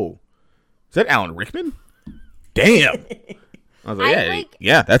like, "Whoa, is that Alan Rickman? Damn!" I was like,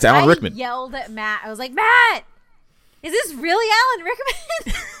 "Yeah, that's Alan Rickman." I yelled at Matt. I was like, "Matt, is this really Alan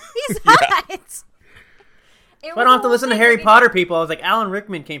Rickman? He's hot." If I don't have to listen to Harry Potter people, I was like, Alan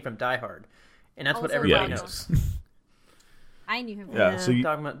Rickman came from Die Hard, and that's what everybody knows. I knew him. Yeah, so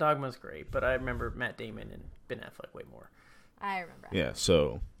Dogma's great, but I remember Matt Damon and Ben Affleck way more. I remember. Yeah,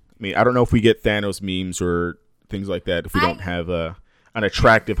 so I mean, I don't know if we get Thanos memes or things like that if we don't have an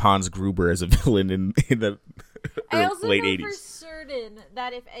attractive Hans Gruber as a villain in the I also late know 80s. for certain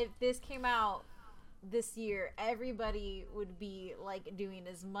that if this came out this year everybody would be like doing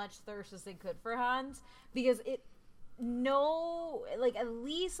as much thirst as they could for Hans, because at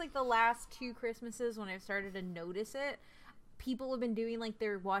least like the last 2 Christmases when I've started to notice it, people have been doing like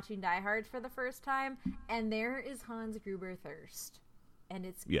they're watching Die Hard for the first time, and there is Hans Gruber thirst, and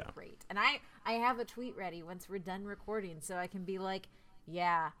it's great. And I have a tweet ready once we're done recording, so I can be like,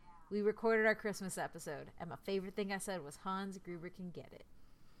 yeah, we recorded our Christmas episode, and my favorite thing I said was Hans Gruber can get it.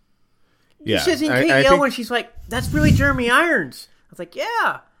 Yeah, you should see Kate yell when she's like, "That's really Jeremy Irons." I was like,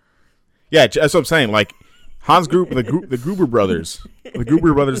 "Yeah, that's what I'm saying." Like Hans Gruber, the Gruber brothers,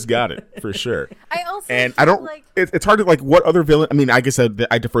 got it for sure. I also it's hard to like what other villain. I mean, I guess I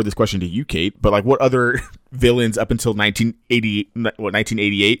defer this question to you, Kate. But like, what other villains up until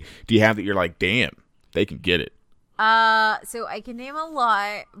 1988 do you have that you're like, damn, they can get it? So I can name a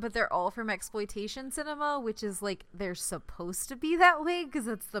lot, but they're all from exploitation cinema, which is like they're supposed to be that way because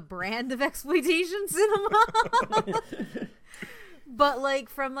that's the brand of exploitation cinema. But like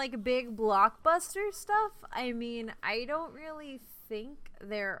from like big blockbuster stuff, I mean, I don't really think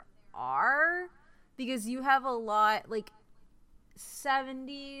there are, because you have a lot like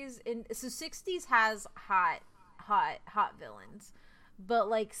 70s and so 60s has hot villains.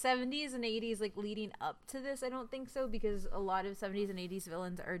 But, like, 70s and 80s, like, leading up to this, I don't think so, because a lot of 70s and 80s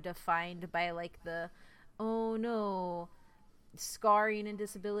villains are defined by, like, the, oh, no, scarring and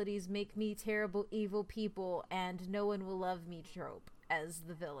disabilities make me terrible, evil people, and no one will love me trope as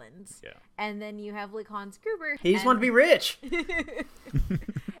the villains. Yeah. And then you have, like, Hans Gruber. He just wanted to be rich. And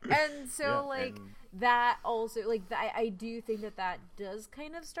so, that also, like, I do think that does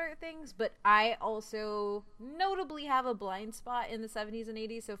kind of start things, but I also notably have a blind spot in the 70s and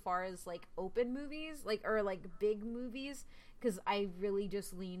 80s so far as, like, open movies, like, or, like, big movies, because I really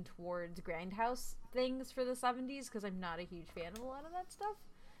just lean towards grindhouse things for the 70s, because I'm not a huge fan of a lot of that stuff,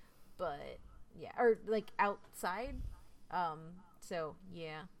 but, yeah, or, like, outside, so,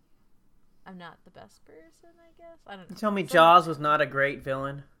 yeah, I'm not the best person, I guess, I don't know. You tell me Jaws was not a great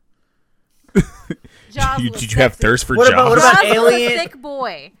villain? Did you have thirst for Jaws? What about Jaws Alien? Was a thick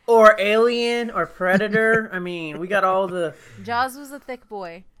boy. Or Alien or Predator? I mean, we got all the... Jaws was a thick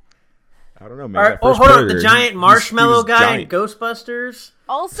boy. I don't know, man. Hold on, the giant marshmallow guy in Ghostbusters?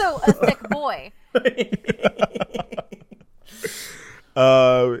 Also a thick boy.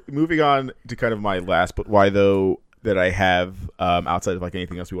 Moving on to kind of my last, but why though, that I have outside of like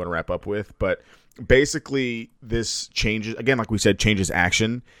anything else we want to wrap up with. But basically, this changes, again, like we said, changes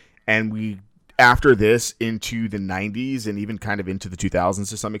action. And we, after this, into the 90s and even kind of into the 2000s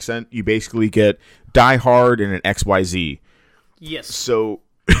to some extent, you basically get Die Hard and an XYZ. Yes. So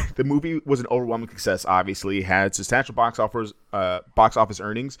the movie was an overwhelming success, obviously. Had substantial box office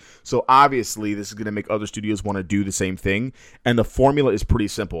earnings. So obviously this is going to make other studios want to do the same thing. And the formula is pretty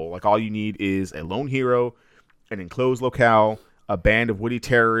simple. Like all you need is a lone hero, an enclosed locale, a band of witty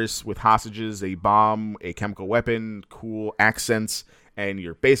terrorists with hostages, a bomb, a chemical weapon, cool accents, and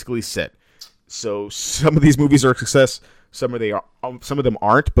you're basically set. So some of these movies are a success, some of them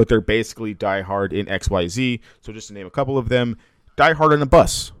aren't, but they're basically Die Hard in XYZ. So just to name a couple of them, Die Hard on a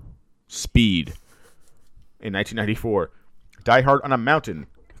Bus, Speed in 1994, Die Hard on a Mountain,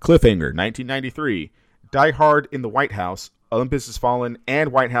 Cliffhanger, 1993, Die Hard in the White House, Olympus Has Fallen,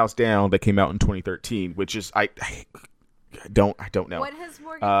 and White House Down that came out in 2013, which is I don't know. One has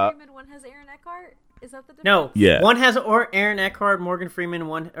Morgan Freeman, one has Aaron Eckhart. Is that the difference? No. Yeah. One has Aaron Eckhart, Morgan Freeman.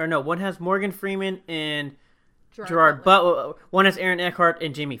 One has Morgan Freeman and Gerard Butler. One has Aaron Eckhart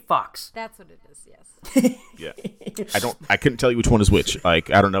and Jamie Foxx. That's what it is. Yes. Yeah. I couldn't tell you which one is which.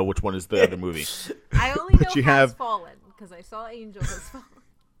 Like I don't know which one is the other movie. I only know Has Fallen because I saw Angel Has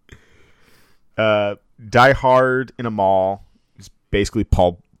Fallen. Die Hard in a Mall is basically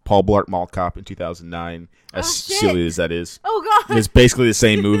Paul Blart Mall Cop in 2009. As silly as that is. Oh god. It's basically the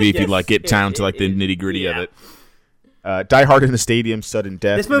same movie if you like get down to like the nitty gritty of it. Die Hard in a Stadium, Sudden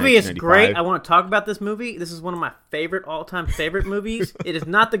Death. This movie is great. I want to talk about this movie. This is one of my all-time favorite movies. It is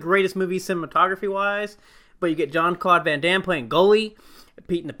not the greatest movie cinematography-wise, but you get Jean-Claude Van Damme playing goalie,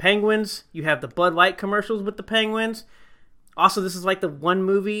 beating the Penguins. You have the Bud Light commercials with the Penguins. Also, this is like the one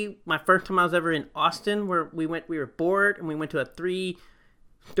movie, my first time I was ever in Austin, where we were bored, and we went to a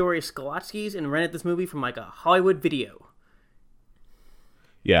 3-story Skolotsky's and rented this movie from like a Hollywood Video.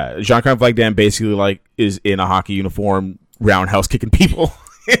 Yeah, Jean-Claude Van Damme basically like is in a hockey uniform, roundhouse kicking people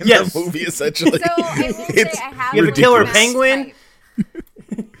in the movie essentially. So I will say I have you have a killer penguin.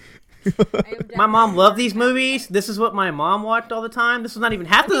 My mom loved these movies. This is what my mom watched all the time. This is not even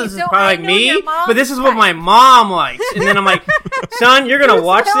half of this is probably like me, but this is what my mom likes. And then I'm like, son, you're gonna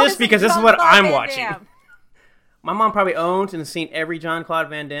watch this because this is what I'm watching. My mom probably owns and has seen every Jean-Claude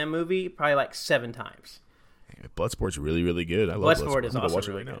Van Damme movie probably like 7 times. Bloodsport's really, really good. I love Bloodsport. Is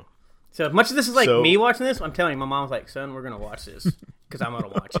also really good. So as much as this is like me watching this, I'm telling you, my mom's like, son, we're going to watch this because I'm going to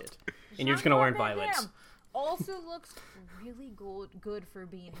watch it. And you're just going to learn violence. Also looks really good for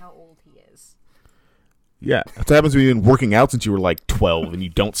being how old he is. Yeah, that's what happens when you've been working out since you were like 12 and you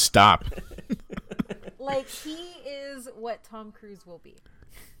don't stop. Like, he is what Tom Cruise will be.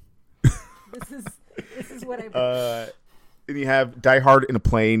 This is what I Then you have Die Hard in a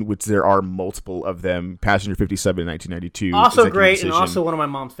Plane, which there are multiple of them. Passenger 57 in 1992. Also great, and also one of my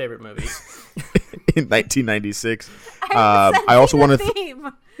mom's favorite movies. In 1996. I also want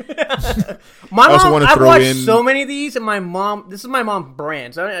to... I've watched so many of these, and this is my mom's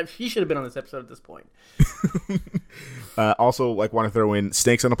brand, so she should have been on this episode at this point. Also, like, want to throw in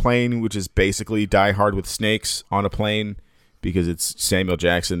Snakes on a Plane, which is basically Die Hard with snakes on a plane, because it's Samuel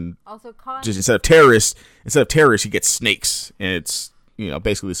Jackson. Also, just instead of terrorists, he gets snakes, and it's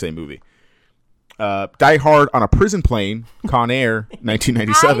basically the same movie. Die Hard on a Prison Plane, Con Air,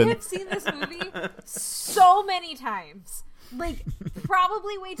 1997. I have seen this movie so many times. Like,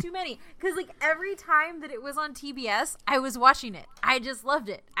 probably way too many. Because, like, every time that it was on TBS, I was watching it. I just loved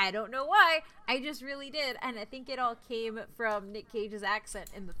it. I don't know why. I just really did. And I think it all came from Nick Cage's accent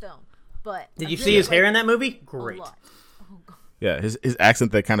in the film. But did you see his hair in that movie? Great. Oh, God. Yeah, his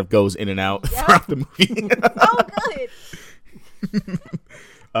accent that kind of goes in and out throughout the movie. Oh,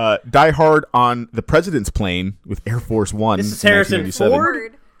 good. Die Hard on the President's Plane with Air Force One. This is Harrison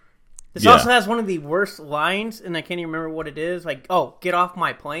Ford. This also has one of the worst lines, and I can't even remember what it is. Like, oh, get off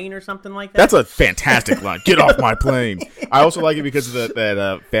my plane or something like that. That's a fantastic line. Get off my plane. I also like it because of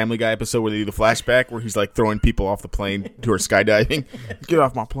that Family Guy episode where they do the flashback where he's like throwing people off the plane who are skydiving. Get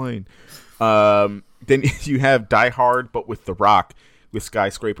off my plane. Then you have Die Hard, but with The Rock, with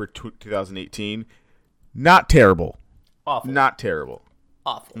Skyscraper 2018. Not terrible. Awful. Not terrible.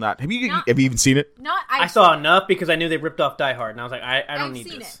 Awful. Have you even seen it? I saw enough because I knew they ripped off Die Hard, and I was like, I don't need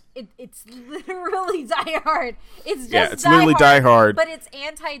this. It's literally Die Hard. It's just it's literally Die Hard, but it's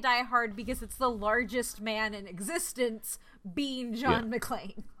anti-Die Hard because it's the largest man in existence, being John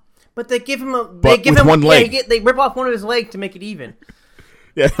McClane. But they give him one leg. They rip off one of his legs to make it even.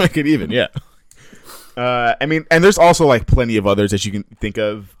 Yeah, make it even. Yeah. I mean, and there's also like plenty of others that you can think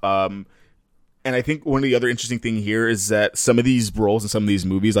of. And I think one of the other interesting thing here is that some of these roles in some of these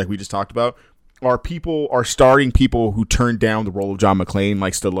movies, like we just talked about, are starring people who turned down the role of John McClane,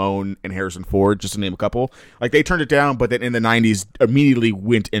 like Stallone and Harrison Ford, just to name a couple. Like, they turned it down, but then in the 90s immediately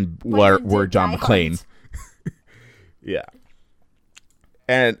went and were John McClane. Yeah.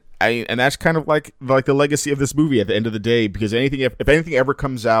 And that's kind of like the legacy of this movie at the end of the day, because if anything ever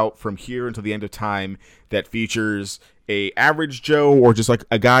comes out from here until the end of time that features a average Joe or just like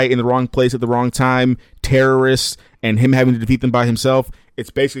a guy in the wrong place at the wrong time, terrorists, and him having to defeat them by himself, it's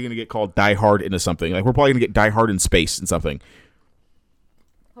basically going to get called Die Hard into something. Like, we're probably going to get Die Hard in space and something.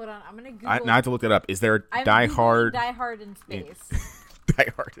 Hold on, I'm going to Google. I have to look that up. Is there a Die Hard? Die Hard in space.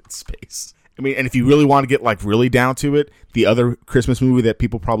 Die Hard in space. I mean, and if you really want to get like really down to it, the other Christmas movie that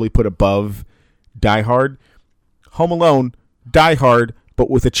people probably put above Die Hard, Home Alone, Die Hard, but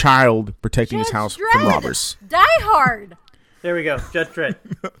with a child protecting his house from robbers. Die Hard. There we go. Judge Dredd.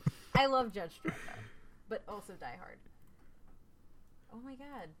 I love Judge Dredd, though, but also Die Hard. Oh my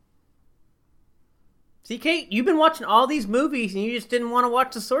God. See, Kate, you've been watching all these movies and you just didn't want to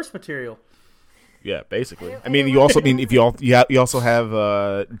watch the source material. Yeah, basically. I mean, you also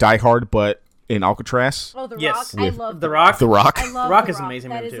have Die Hard, but in Alcatraz. Oh, The Rock. I love The Rock. The Rock. I love The Rock is an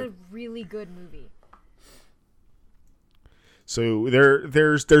amazing movie too. That is a really good movie. So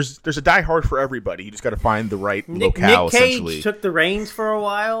there's a Die Hard for everybody. You just got to find the right locale. Nick Cage essentially took the reins for a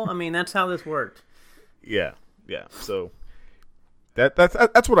while. I mean, that's how this worked. Yeah. So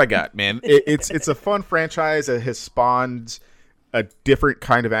that's what I got, man. It's a fun franchise that has spawned a different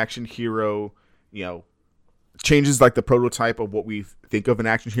kind of action hero. Changes like the prototype of what we think of an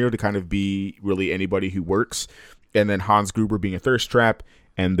action hero to kind of be really anybody who works, and then Hans Gruber being a thirst trap,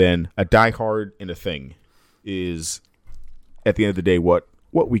 and then a Die Hard and a Thing is, at the end of the day, what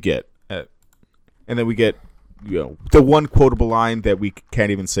we get. And then we get the one quotable line that we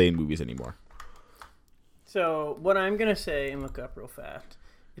can't even say in movies anymore. So what I'm gonna say and look up real fast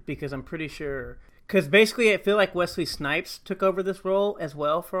is because I'm pretty sure. Because basically, I feel like Wesley Snipes took over this role as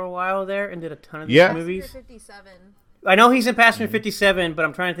well for a while there and did a ton of these movies. Passenger 57. I know he's in Passenger 57, but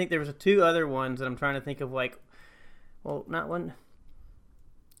I'm trying to think. There was 2 other ones that I'm trying to think of. Like, well, not one.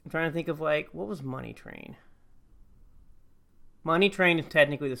 I'm trying to think of what was Money Train? Money Train is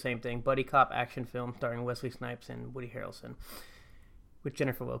technically the same thing. Buddy cop action film starring Wesley Snipes and Woody Harrelson, with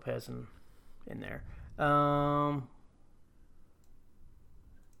Jennifer Lopez in there. I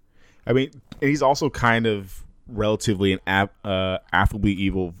mean, and he's also kind of relatively an affably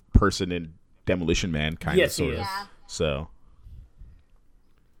evil person in Demolition Man, kind Yes, of, sort he of. is. Yeah. So,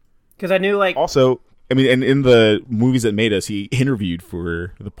 Because I knew, like, also, I mean, and in the movies that made us, he interviewed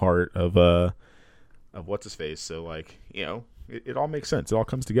for the part of what's his face. So, like, you know, it all makes sense. It all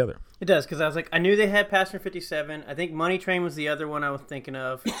comes together. it does. Because I was like, I knew they had Passenger 57. I think Money Train was the other one I was thinking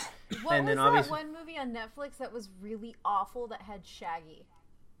of. What And was then that obviously- one movie on Netflix that was really awful that had Shaggy?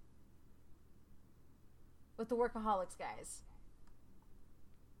 With the Workaholics guys.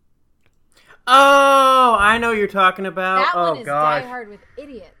 Oh, I know what you're talking about. That Oh, one is gosh. Die Hard with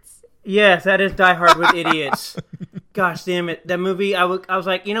Idiots. Yes, that is Die Hard with Idiots. Gosh damn it. That movie, I was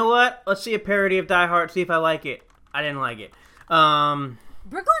like, you know what? Let's see a parody of Die Hard, see if I like it. I didn't like it. Brooklyn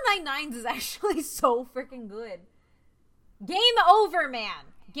Nine-Nines is actually so freaking good. Game Over Man.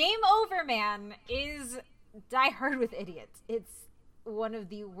 Game Over Man is Die Hard with Idiots. It's one of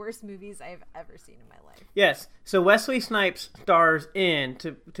the worst movies I've ever seen in my life. Yes. So Wesley Snipes stars in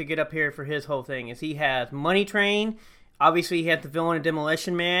to get up here for his whole thing is he has Money Train. Obviously, he has the villain of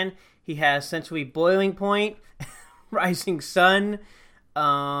Demolition Man. He has essentially Boiling Point, Rising Sun,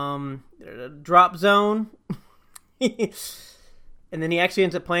 Drop Zone. And then he actually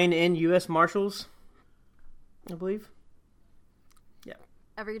ends up playing in U.S. Marshals, I believe.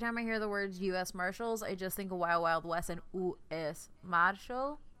 Every time I hear the words U.S. Marshals, I just think of Wild Wild West and U.S.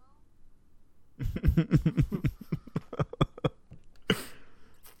 Marshal.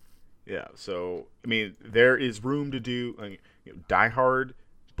 Yeah, so I mean, there is room to do Die Hard,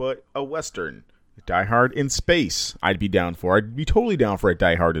 but a Western. Die Hard in space. I'd be down for. I'd be totally down for a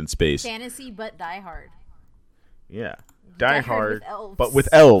Die Hard in space. Fantasy, but Die Hard. Yeah, Die Die Hard Hard, with elves. but with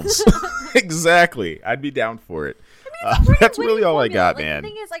elves. Exactly. I'd be down for it. That's really all I got, man. The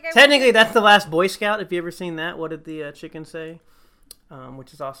thing is, like, Technically, that's The Last Boy Scout. If you ever seen that, what did the chicken say?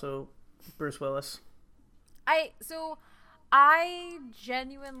 Which is also Bruce Willis. I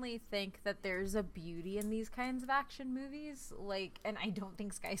genuinely think that there's a beauty in these kinds of action movies, like, and I don't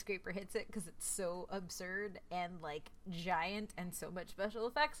think Skyscraper hits it because it's so absurd and like giant and so much special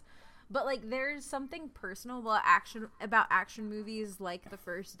effects. But like, there's something personal about action movies like the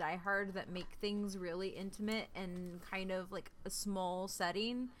first Die Hard that make things really intimate and kind of like a small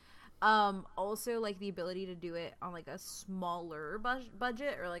setting. Also, like the ability to do it on like a smaller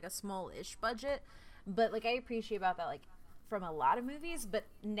budget or like a small-ish budget. But like, I appreciate about that, like, from a lot of movies. But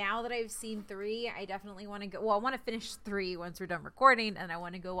now that I've seen 3, I definitely want to go. Well, I want to finish 3 once we're done recording, and I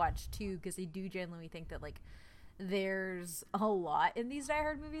want to go watch 2 because I do genuinely think that like there's a lot in these Die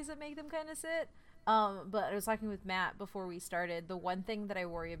Hard movies that make them kind of sit. But I was talking with Matt before we started. The one thing that I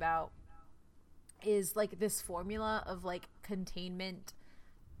worry about is like this formula of like containment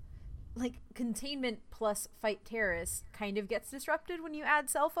plus fight terrorists kind of gets disrupted when you add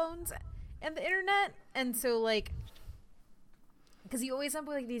cell phones and the internet. And so like, because you always end up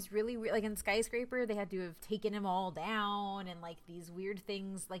with like these really weird, like in Skyscraper they had to have taken him all down and like these weird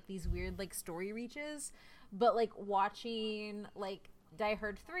things, like these weird like story reaches. But like watching like Die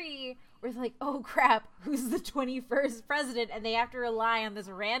Hard 3 where it's like, oh crap, who's the 21st president, and they have to rely on this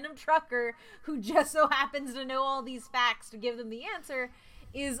random trucker who just so happens to know all these facts to give them the answer,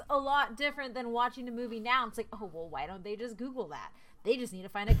 is a lot different than watching a movie now. It's like, oh well, why don't they just Google that? They just need to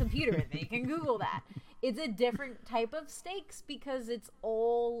find a computer and they can Google that. It's a different type of stakes because it's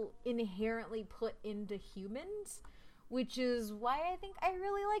all inherently put into humans, which is why I think I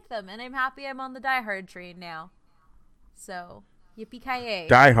really like them, and I'm happy I'm on the Die Hard train now. So, yippee-ki-yay.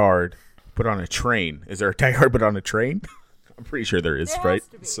 Die Hard, but on a train. Is there a Die Hard but on a train? I'm pretty sure there is, There has right?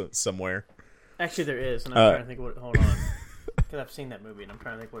 to be. Actually, Somewhere. there is, and I'm trying to think what. Hold on, because I've seen that movie, and I'm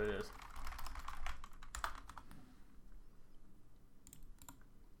trying to think what it is.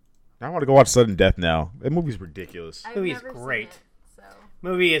 I want to go watch Sudden Death now. That movie's ridiculous. I've Movie's never seen great. it, so.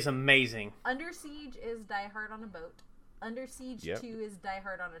 Movie is amazing. Under Siege is Die Hard on a boat. Under Siege Yep. 2 is Die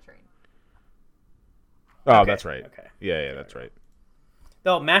Hard on a train. Oh, Okay, that's right. okay. Yeah, that's right.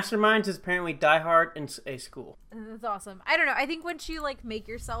 Though Masterminds is apparently Die Hard in a school. That's awesome. I don't know. I think once you like make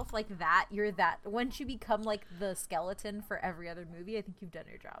yourself like that, you're that. Once you become like the skeleton for every other movie, I think you've done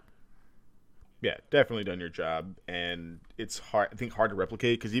your job. Yeah, definitely done your job, and it's hard. I think hard to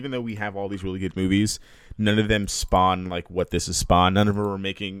replicate because even though we have all these really good movies, none of them spawn like what this has spawned. None of them are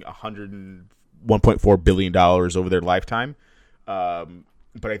making $101.4 billion over their lifetime.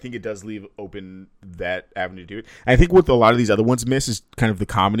 But I think it does leave open that avenue to do it. And I think what a lot of these other ones miss is kind of the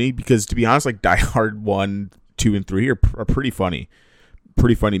comedy, because to be honest, like Die Hard 1, 2, and 3 are pretty funny.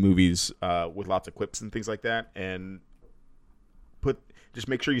 Pretty funny movies with lots of quips and things like that. And Just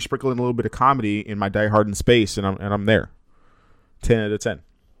make sure you sprinkle in a little bit of comedy in my Die Hard in space, and I'm there. 10 out of 10.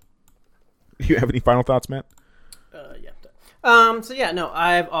 Do you have any final thoughts, Matt? Yeah. So yeah, no,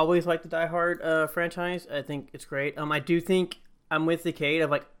 I've always liked the Die Hard franchise. I think it's great. I do think I'm with the Kate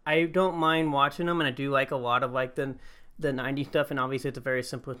of like I don't mind watching them, and I do like a lot of like the 90s stuff, and obviously it's a very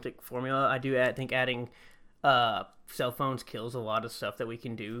simplistic formula. I do think adding cell phones kills a lot of stuff that we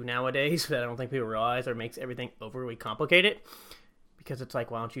can do nowadays that I don't think people realize, or makes everything overly complicated, because it's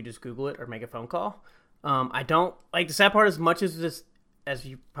like, why don't you just Google it or make a phone call? I don't like the sad part, as much as this, as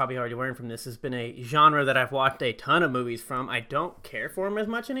you probably already learned from this, has been a genre that I've watched a ton of movies from. I don't care for them as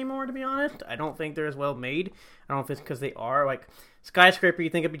much anymore, to be honest. I don't think they're as well made. I don't know if it's because they are like Skyscraper. You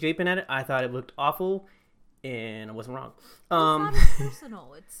think I'd be japing at it? I thought it looked awful, and I wasn't wrong. It's not as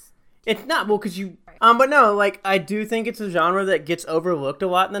personal. It's not, well, because you, but no, like, I do think it's a genre that gets overlooked a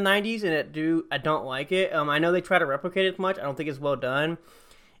lot in the 90s, and I don't like it. I know they try to replicate it much. I don't think it's well done.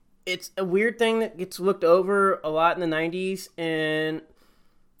 It's a weird thing that gets looked over a lot in the 90s, and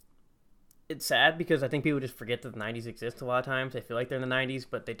it's sad because I think people just forget that the 90s exist a lot of times. They feel like they're in the 90s,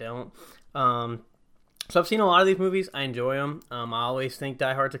 but they don't. So I've seen a lot of these movies. I enjoy them. I always think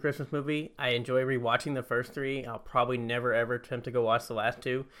Die Hard's a Christmas movie. I enjoy rewatching the first three. I'll probably never ever attempt to go watch the last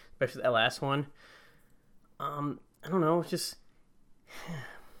two, especially that last one. I don't know. It's just,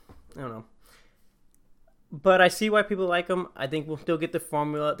 I don't know. But I see why people like them. I think we'll still get the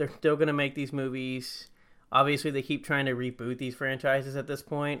formula. They're still going to make these movies. Obviously, they keep trying to reboot these franchises at this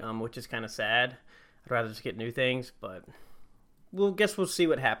point, which is kind of sad. I'd rather just get new things, but we'll see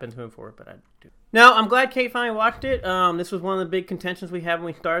what happens moving forward. But I do. Now, I'm glad Kate finally watched it. This was one of the big contentions we had when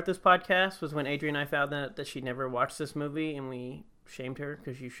we started this podcast, was when Adrian and I found that she never watched this movie, and we shamed her,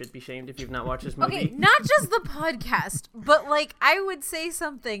 because you should be shamed if you've not watched this movie. Okay, not just the podcast, but like I would say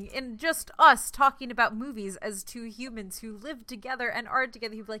something in just us talking about movies as two humans who live together and are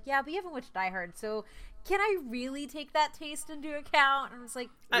together. Who'd be like, yeah, but you haven't watched Die Hard, so can I really take that taste into account? And I was like,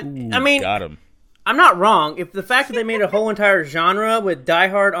 I mean, got him. I'm not wrong. If the fact that they made a whole entire genre with Die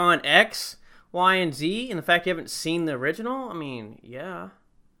Hard on X, Y, and Z, and the fact you haven't seen the original, I mean, yeah.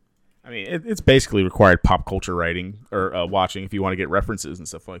 I mean, it's basically required pop culture writing or watching if you want to get references and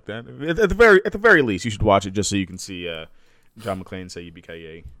stuff like that. At the very least, you should watch it just so you can see John McClane say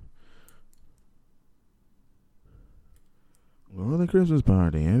 "Yippee-ki-yay." Well, the Christmas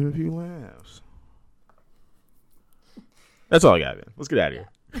party, have a few laughs. That's all I got, man. Let's get out of here.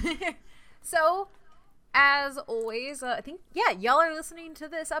 So, as always, I think, y'all are listening to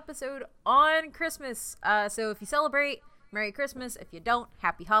this episode on Christmas. So if you celebrate, Merry Christmas. If you don't,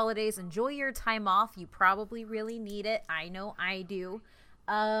 Happy Holidays. Enjoy your time off. You probably really need it. I know I do.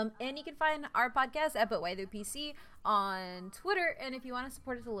 And you can find our podcast at But Why Though PC on Twitter. And if you want to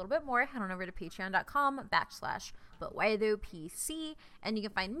support us a little bit more, head on over to patreon.com/ButWhyThoughPC. And you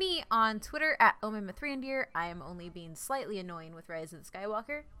can find me on Twitter at OMM3Andir. I am only being slightly annoying with Rise of the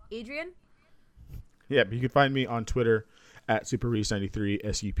Skywalker. Adrian? Yeah, but you can find me on Twitter at SuperRuiz93,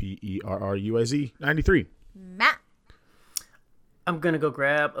 SUPERRUIZ 93. Matt? I'm going to go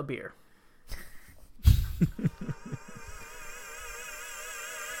grab a beer.